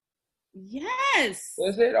 Yes.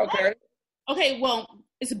 Is it? Okay. Okay, well,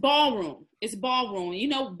 it's ballroom. It's ballroom. You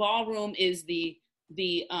know, ballroom is the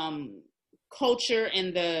culture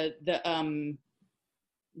and the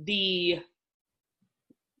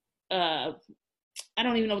I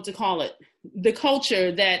don't even know what to call it. The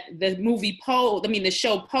culture that the movie the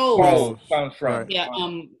show Pose comes from. Yeah,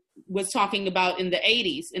 was talking about in the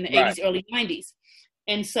 80s, right. 80s, early 90s.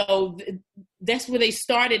 And so that's where they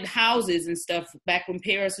started houses and stuff back when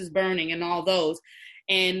Paris was burning and all those.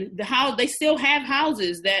 And they still have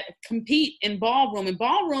houses that compete in ballroom. And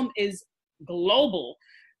ballroom is global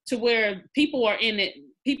to where people are in it.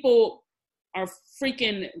 People are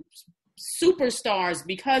freaking superstars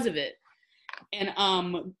because of it.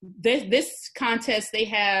 And this contest, they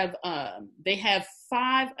have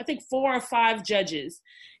 4 or 5 judges,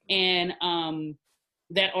 and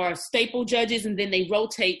that are staple judges, and then they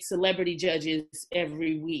rotate celebrity judges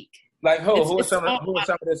every week. Like who? Who are some of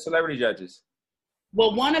the celebrity judges?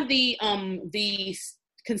 Well, one of the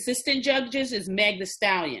consistent judges is Meg Thee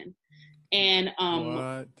Stallion, and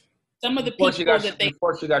some of the people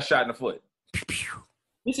before she got shot in the foot.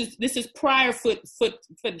 This is prior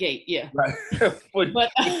Footgate, yeah. Right.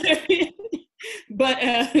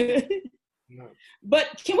 But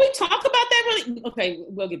can we talk about that really? Okay,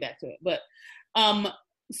 we'll get back to it. But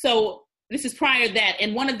so this is prior to that,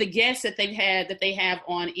 and one of the guests that they have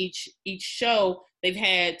on each show, they've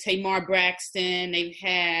had Tamar Braxton, they've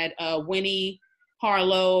had Winnie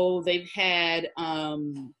Harlow, they've had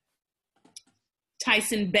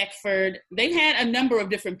Tyson Beckford, they've had a number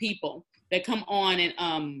of different people that come on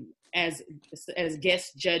and as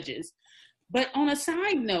guest judges. But on a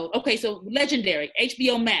side note, okay, so Legendary,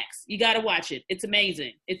 HBO Max, you got to watch it. It's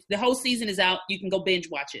amazing. The whole season is out. You can go binge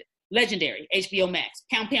watch it. Legendary, HBO Max,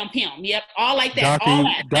 pound. Yep, all like that.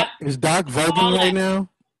 Is Doc voguing right now?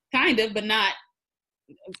 Kind of, but not.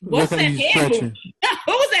 What's that head movement?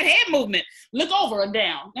 What was that head movement? Look over and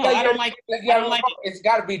down. No, I don't like it. I don't like it. It's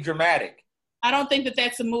got to be dramatic. I don't think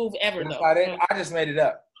that's a move ever, though. I just made it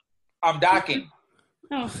up. I'm docking.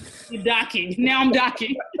 Oh, you're docking. Now I'm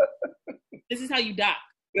docking. This is how you dock.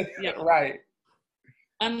 Yeah. Right.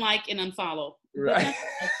 Unlike and unfollow. Right.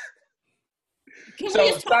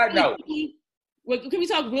 Side note. Can we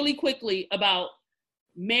talk really quickly about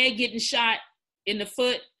Meg getting shot in the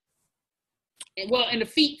foot? Well, in the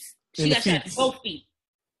feet. She got shot in both feet.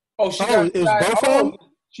 Oh, it was both of them?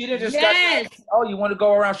 She didn't just yes. You want to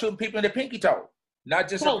go around shooting people in the pinky toe. Not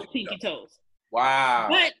just both pinky toes. Wow.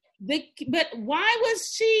 But why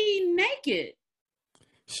was she naked?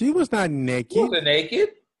 She was not naked. She was naked.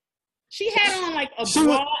 She had on like a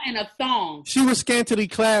bra and a thong. She was scantily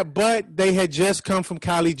clad, but they had just come from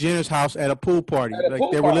Kylie Jenner's house at a pool party.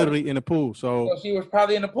 They were literally in the pool. So she was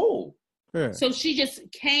probably in the pool. Yeah. So she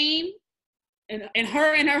just came, and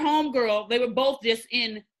her and her homegirl, they were both just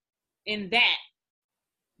in that.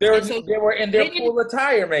 They were in their pool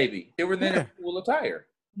attire, maybe. They were in their pool attire.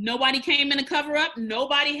 Nobody came in a cover up.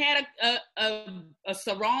 Nobody had a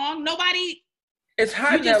sarong. Nobody. It's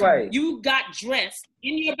hot in LA. You got dressed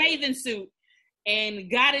in your bathing suit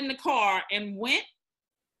and got in the car and went.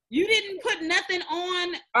 You didn't put nothing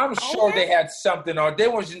on. I'm sure they had something on. They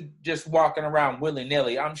wasn't just walking around willy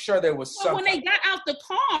nilly. I'm sure there was something. When they got out the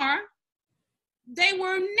car, They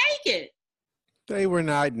were naked. They were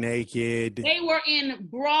not naked. They were in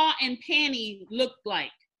bra and panty looked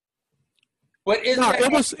like. But it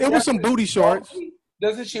was some booty shorts.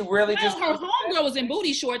 Doesn't she really no, her homegirl was in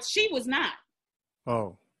booty shorts. She was not.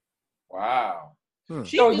 Oh. Wow.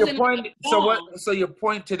 So your point. So your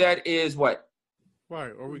point to that is what?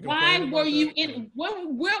 Right. Why were you naked?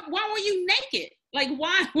 Like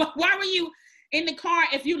why were you in the car?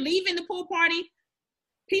 If you're leaving the pool party,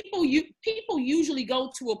 people usually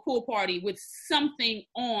go to a pool party with something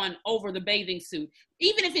on over the bathing suit,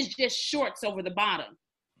 even if it's just shorts over the bottom.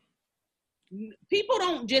 People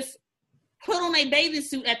don't just put on a bathing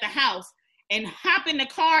suit at the house and hop in the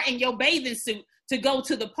car in your bathing suit to go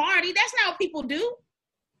to the party. That's not what people do.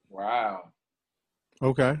 Wow.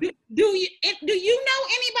 Okay. Do you know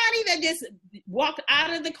anybody that just walked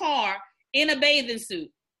out of the car in a bathing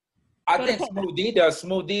suit? I think Smooth D does.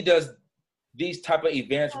 Smooth D does these type of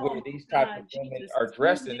events where these type of women are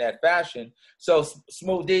dressed in that fashion. So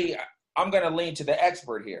Smooth D, I'm going to lean to the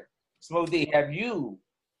expert here. Smooth D, have you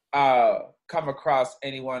come across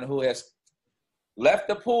anyone who has left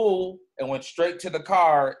the pool and went straight to the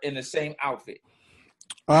car in the same outfit?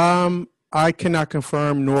 I cannot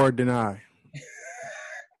confirm nor deny.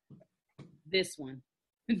 This one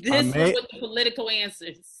with the political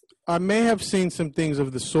answers. I may have seen some things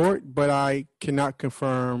of the sort, but I cannot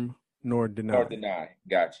confirm nor deny.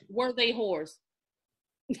 Gotcha. Were they whores?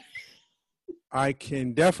 I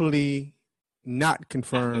can definitely not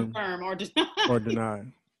confirm or deny.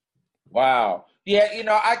 Wow. Yeah,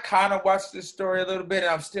 I kind of watched this story a little bit,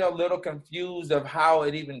 and I'm still a little confused of how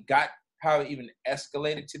it even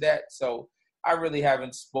escalated to that. So I really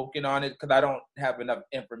haven't spoken on it because I don't have enough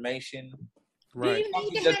information. Right. Do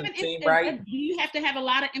you have to have a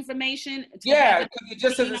lot of information? Yeah, because it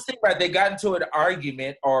just doesn't seem right. They got into an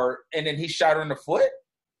argument, and then he shot her in the foot.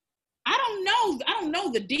 I don't know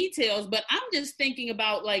the details, but I'm just thinking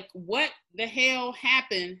about like what the hell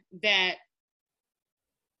happened that.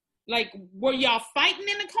 Like, were y'all fighting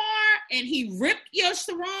in the car and he ripped your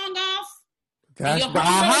sarong off? That's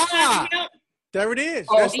there it is.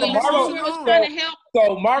 Oh, so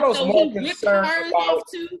Marlo's more concerned about.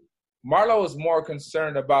 Marlo is more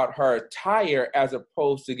concerned about her attire as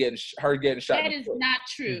opposed to getting shot. That is not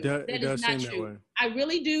true. That is not true. I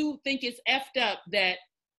really do think it's effed up that,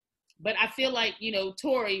 but I feel like,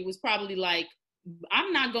 Tori was probably like,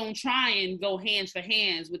 I'm not going to try and go hands for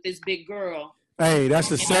hands with this big girl. Hey, that's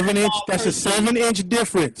a 7-inch. That's a 7-inch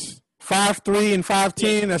difference. 5'3" and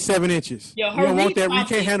 5'10". That's 7 inches. Yo, you don't want that. You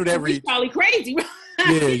can't handle that reach. Probably crazy. Right?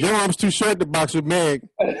 Yeah, your arm's too short to box with Meg.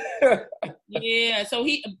 Yeah. So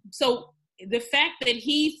the fact that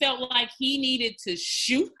he felt like he needed to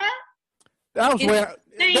shoot her. That was where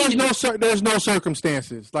there's no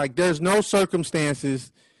circumstances. Like there's no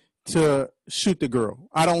circumstances to shoot the girl.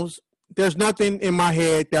 There's nothing in my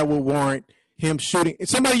head that would warrant him shooting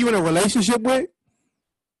somebody you in a relationship with.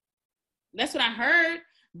 That's what I heard.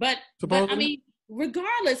 But I mean,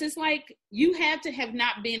 regardless, it's like you had to have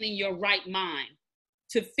not been in your right mind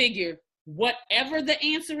to figure whatever the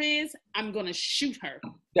answer is, I'm going to shoot her.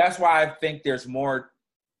 That's why I think there's more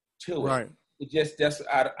to it. Right.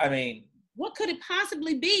 I mean, what could it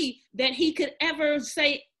possibly be that he could ever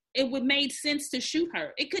say it would make sense to shoot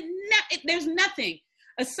her? It could not. There's nothing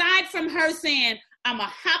aside from her saying, I'm going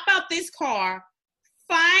to hop out this car,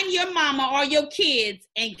 find your mama or your kids,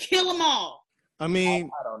 and kill them all. I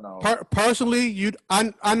mean, I don't know. Personally,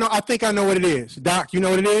 I think I know what it is. Doc, you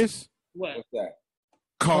know what it is? What's that?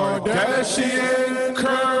 Kardashian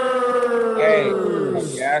curse. Hey,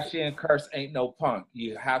 Kardashian curse ain't no punk.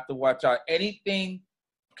 You have to watch out. Anything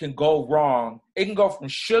can go wrong. It can go from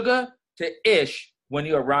sugar to ish when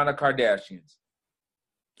you're around the Kardashians.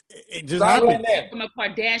 It just happened. From a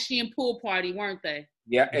Kardashian pool party, weren't they?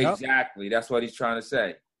 Yeah, exactly. That's what he's trying to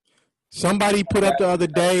say. Somebody put up the other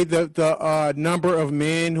day the number of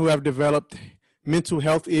men who have developed mental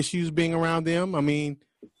health issues being around them. I mean,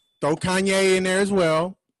 throw Kanye in there as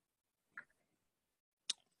well.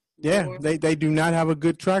 Yeah, they do not have a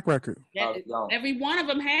good track record. Every one of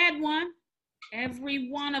them had one.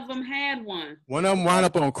 One of them wound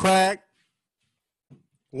up on crack.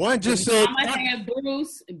 One just said. Had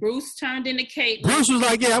Bruce turned into Kate. Bruce was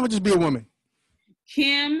like, "Yeah, I would just be a woman."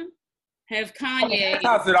 Kim have Kanye.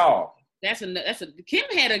 That's it all. That's a Kim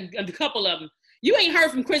had a couple of them. You ain't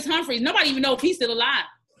heard from Chris Humphries. Nobody even know if he's still alive.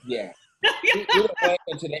 Yeah. He went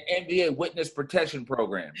into the NBA Witness Protection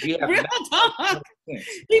Program. Real talk.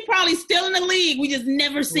 He probably still in the league. We just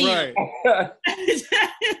never see him.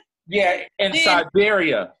 Yeah, in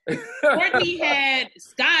Siberia. Courtney had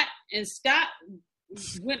Scott, and Scott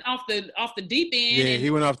went off the deep end. Yeah, he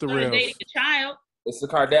went off the rails. Dating a child. It's the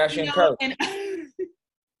Kardashian curse. And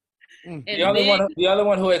the other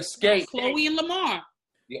one who escaped. Chloe and Lamar.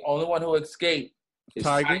 The only one who escaped is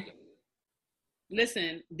Tiger.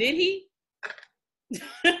 Listen, did he?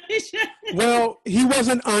 Well, he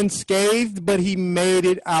wasn't unscathed, but he made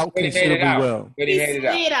it out considerably well.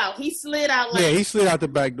 He slid out. Yeah, he slid out the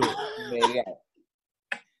back door. Made it out.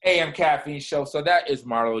 AM Caffeine Show. So that is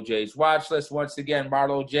Marlo J's watch list. Once again,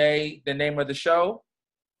 Marlo J, the name of the show?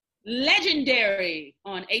 Legendary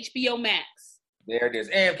on HBO Max. There it is.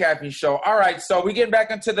 AM Caffeine Show. All right, so we getting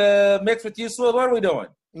back into the mix with you, Smooth. What are we doing?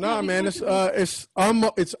 Nah, man, it's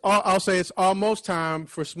almost time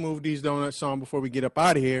for Smooth D's Donut song before we get up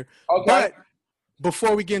out of here. Okay. But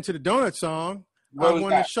before we get into the donut song, I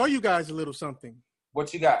want to show you guys a little something.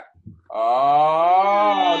 What you got?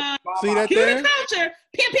 Oh, see that Cue there? the culture.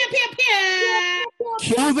 Pew, pew, pew, pew.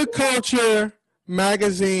 Cue the Culture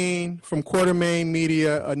magazine from Quartermain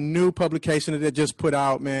Media, a new publication that they just put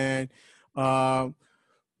out, man.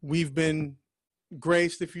 We've been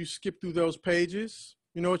graced. If you skip through those pages,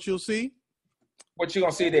 you know what you'll see? What you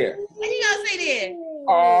gonna see there? What you gonna see there?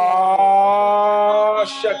 Oh,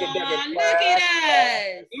 shuck it, duck it. Look at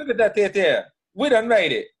us. Look at that there. We done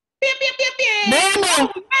made it. Pew, pew, pew, pew.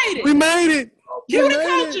 Mama, we made it. Cue the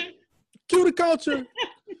culture. Cue the culture.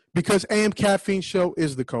 Because AM Caffeine Show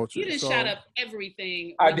is the culture. You just shot up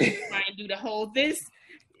everything. I did. Try and do the whole this.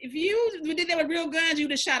 If you did that with real guns,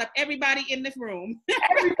 you'd have shot up everybody in this room.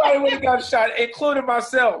 Everybody would have got shot, including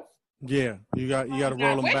myself. Yeah, you got to roll them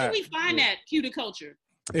back. Where can we find that? Cue the culture.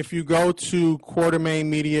 If you go to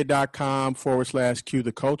quartermainmedia.com/Cue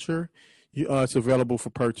the Culture, it's available for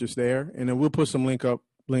purchase there, and then we'll put some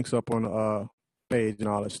links up on the page and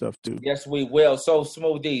all that stuff too. Yes, we will. So,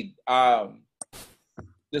 Smoothie,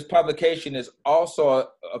 this publication is also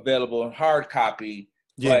available in hard copy,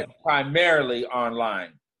 but primarily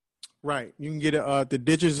online. Right. You can get the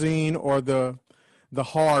Digizine or the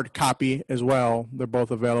hard copy as well. They're both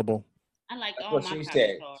available. I like That's all what my she copies.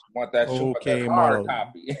 said. Want that, okay, that hard Marlo.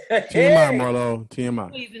 copy. TMI, Marlo. TMI.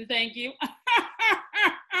 Please and thank you.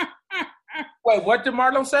 Wait, what did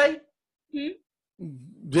Marlo say?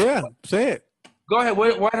 Yeah, say it. Go ahead.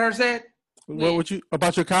 What her said? What you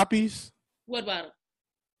about your copies? What about it?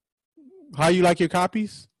 How you like your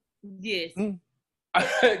copies? Yes.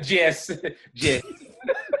 Yes.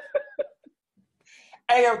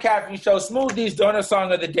 AM Caffeine Show. Smooth D's donut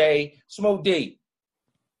song of the day. Smooth D.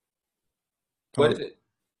 What is it?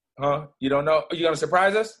 Huh? You don't know? Are you going to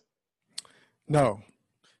surprise us? No.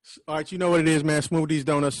 All right, you know what it is, man. Smooth D's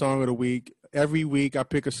donut song of the week. Every week I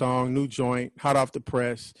pick a song, new joint, hot off the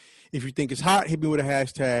press. If you think it's hot, hit me with a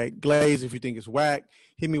hashtag Glaze. If you think it's whack,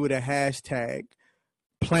 hit me with a hashtag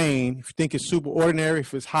Plain. If you think it's super ordinary,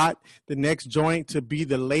 if it's hot, the next joint to be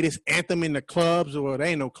the latest anthem in the clubs, or there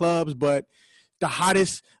ain't no clubs, but the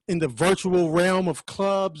hottest in the virtual realm of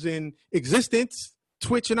clubs in existence,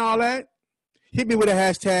 Twitch and all that, hit me with a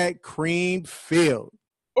hashtag Cream Filled.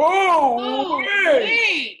 Oh,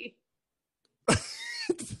 hey!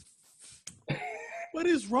 What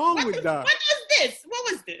is wrong with that? What is this?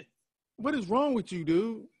 What was this? What is wrong with you,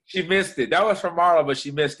 dude? She missed it. That was from Marla, but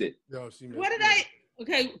she missed it. Yo, she missed what did I?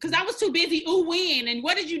 Okay, because I was too busy ooh-weeing. And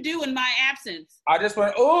what did you do in my absence? I just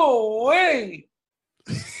went, ooh, wee.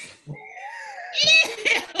 Ew,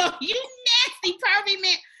 you nasty pervy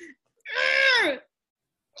man.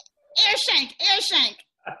 Air shank.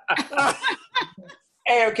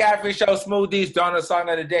 AM Caffeine Show, Smooth D's donut song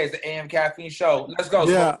of the day. It's the AM Caffeine Show. Let's go.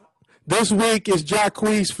 Yeah. This week is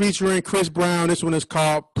Jacquees featuring Chris Brown. This one is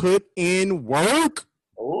called Put In Work.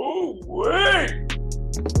 Oh, wait.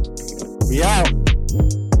 We out.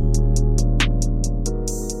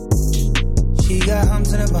 She got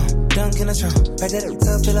humps in the bone, dunk in the trunk. Right there,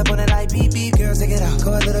 tough, fill up on that light, beep, beep. Girl, take it out,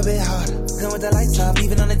 go a little bit harder. Come with the lights off,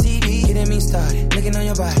 even on the TV. Getting me started, looking on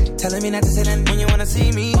your body. Telling me not to say nothing when you wanna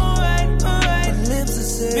see me. Alright. My lips are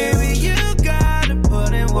sealed. Baby, you gotta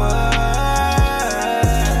put in work.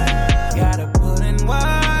 Gotta put in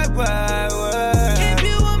work. If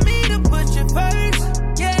you want me to put you first,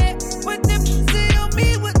 yeah, put the pussy on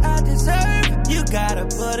me what I deserve. You gotta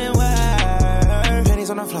put in work. Pennies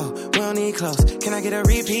on the floor, we don't need clothes. Can I get a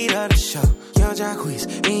repeat of the show? Young Jacquees,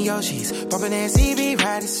 in your sheets, bumping that CB,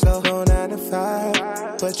 riding slow. Go 9 to 5,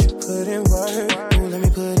 but you put in work. Ooh, let me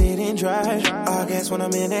put it in drive. I guess when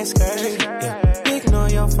I'm in that skirt, yeah. Ignore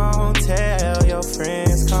your phone, tell your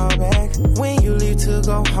friends, call back. When you leave to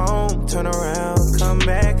go home, turn around, come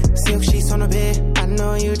back. Silk sheets on the bed, I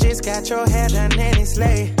know you just got your hair done and it's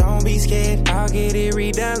late. Don't be scared, I'll get it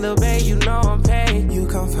redone, little babe, you know I'm paid. You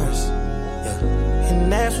come first, yeah. yeah.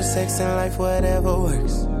 And that's for sex and life, whatever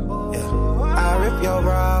works, yeah. I rip your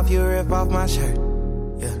bra off, you rip off my shirt,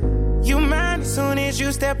 yeah. You mine as soon as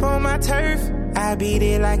you step on my turf. I beat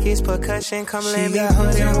it like it's percussion, come let me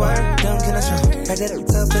put in work. Dunkin' a strong, back that up,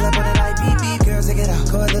 fill up on it like beep beep. Girls, take it out,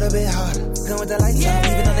 go a little bit harder. Come with the lights on,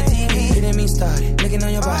 even on the TV. Getting me started, looking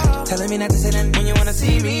on your body, telling me not to say nothing when you wanna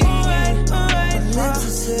see me.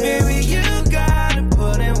 Baby, you gotta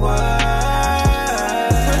put in work.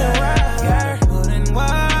 Put in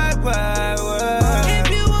work. If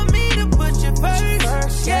you want me to put you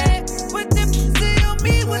first, yeah, put the pussy on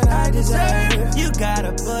me what I deserve. You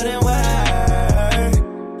gotta put in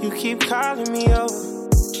work. You keep calling me over.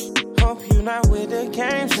 Hope you not with the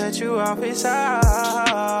games that you off. It's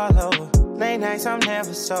all over. Late nights, I'm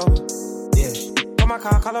never sober. Yeah. Put my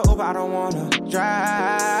car, call it Uber. I don't wanna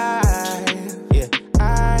drive. Yeah.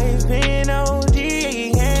 I've been OD.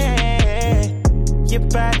 Yeah. Your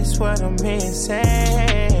body's what I'm missing.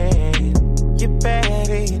 You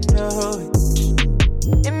better, you know it.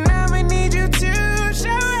 And I'ma need you to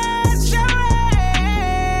show it.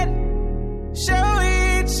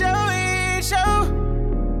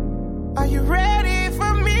 Are you ready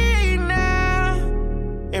for me now?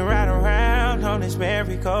 And ride around on this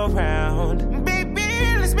merry-go-round.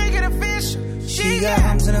 Baby, let's make it official. She got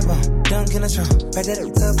humps in the bone, dunk in the trunk. Back that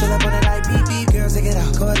up, fill up on it like beep beep. Girls, take it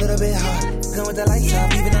out, go a little bit harder. Come with the lights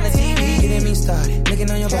off, even on the TV. Getting me started,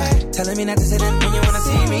 looking on your body, telling me not to say that when you wanna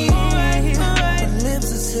see me. My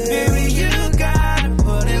lips are sealed. Baby, you gotta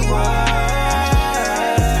put it wide.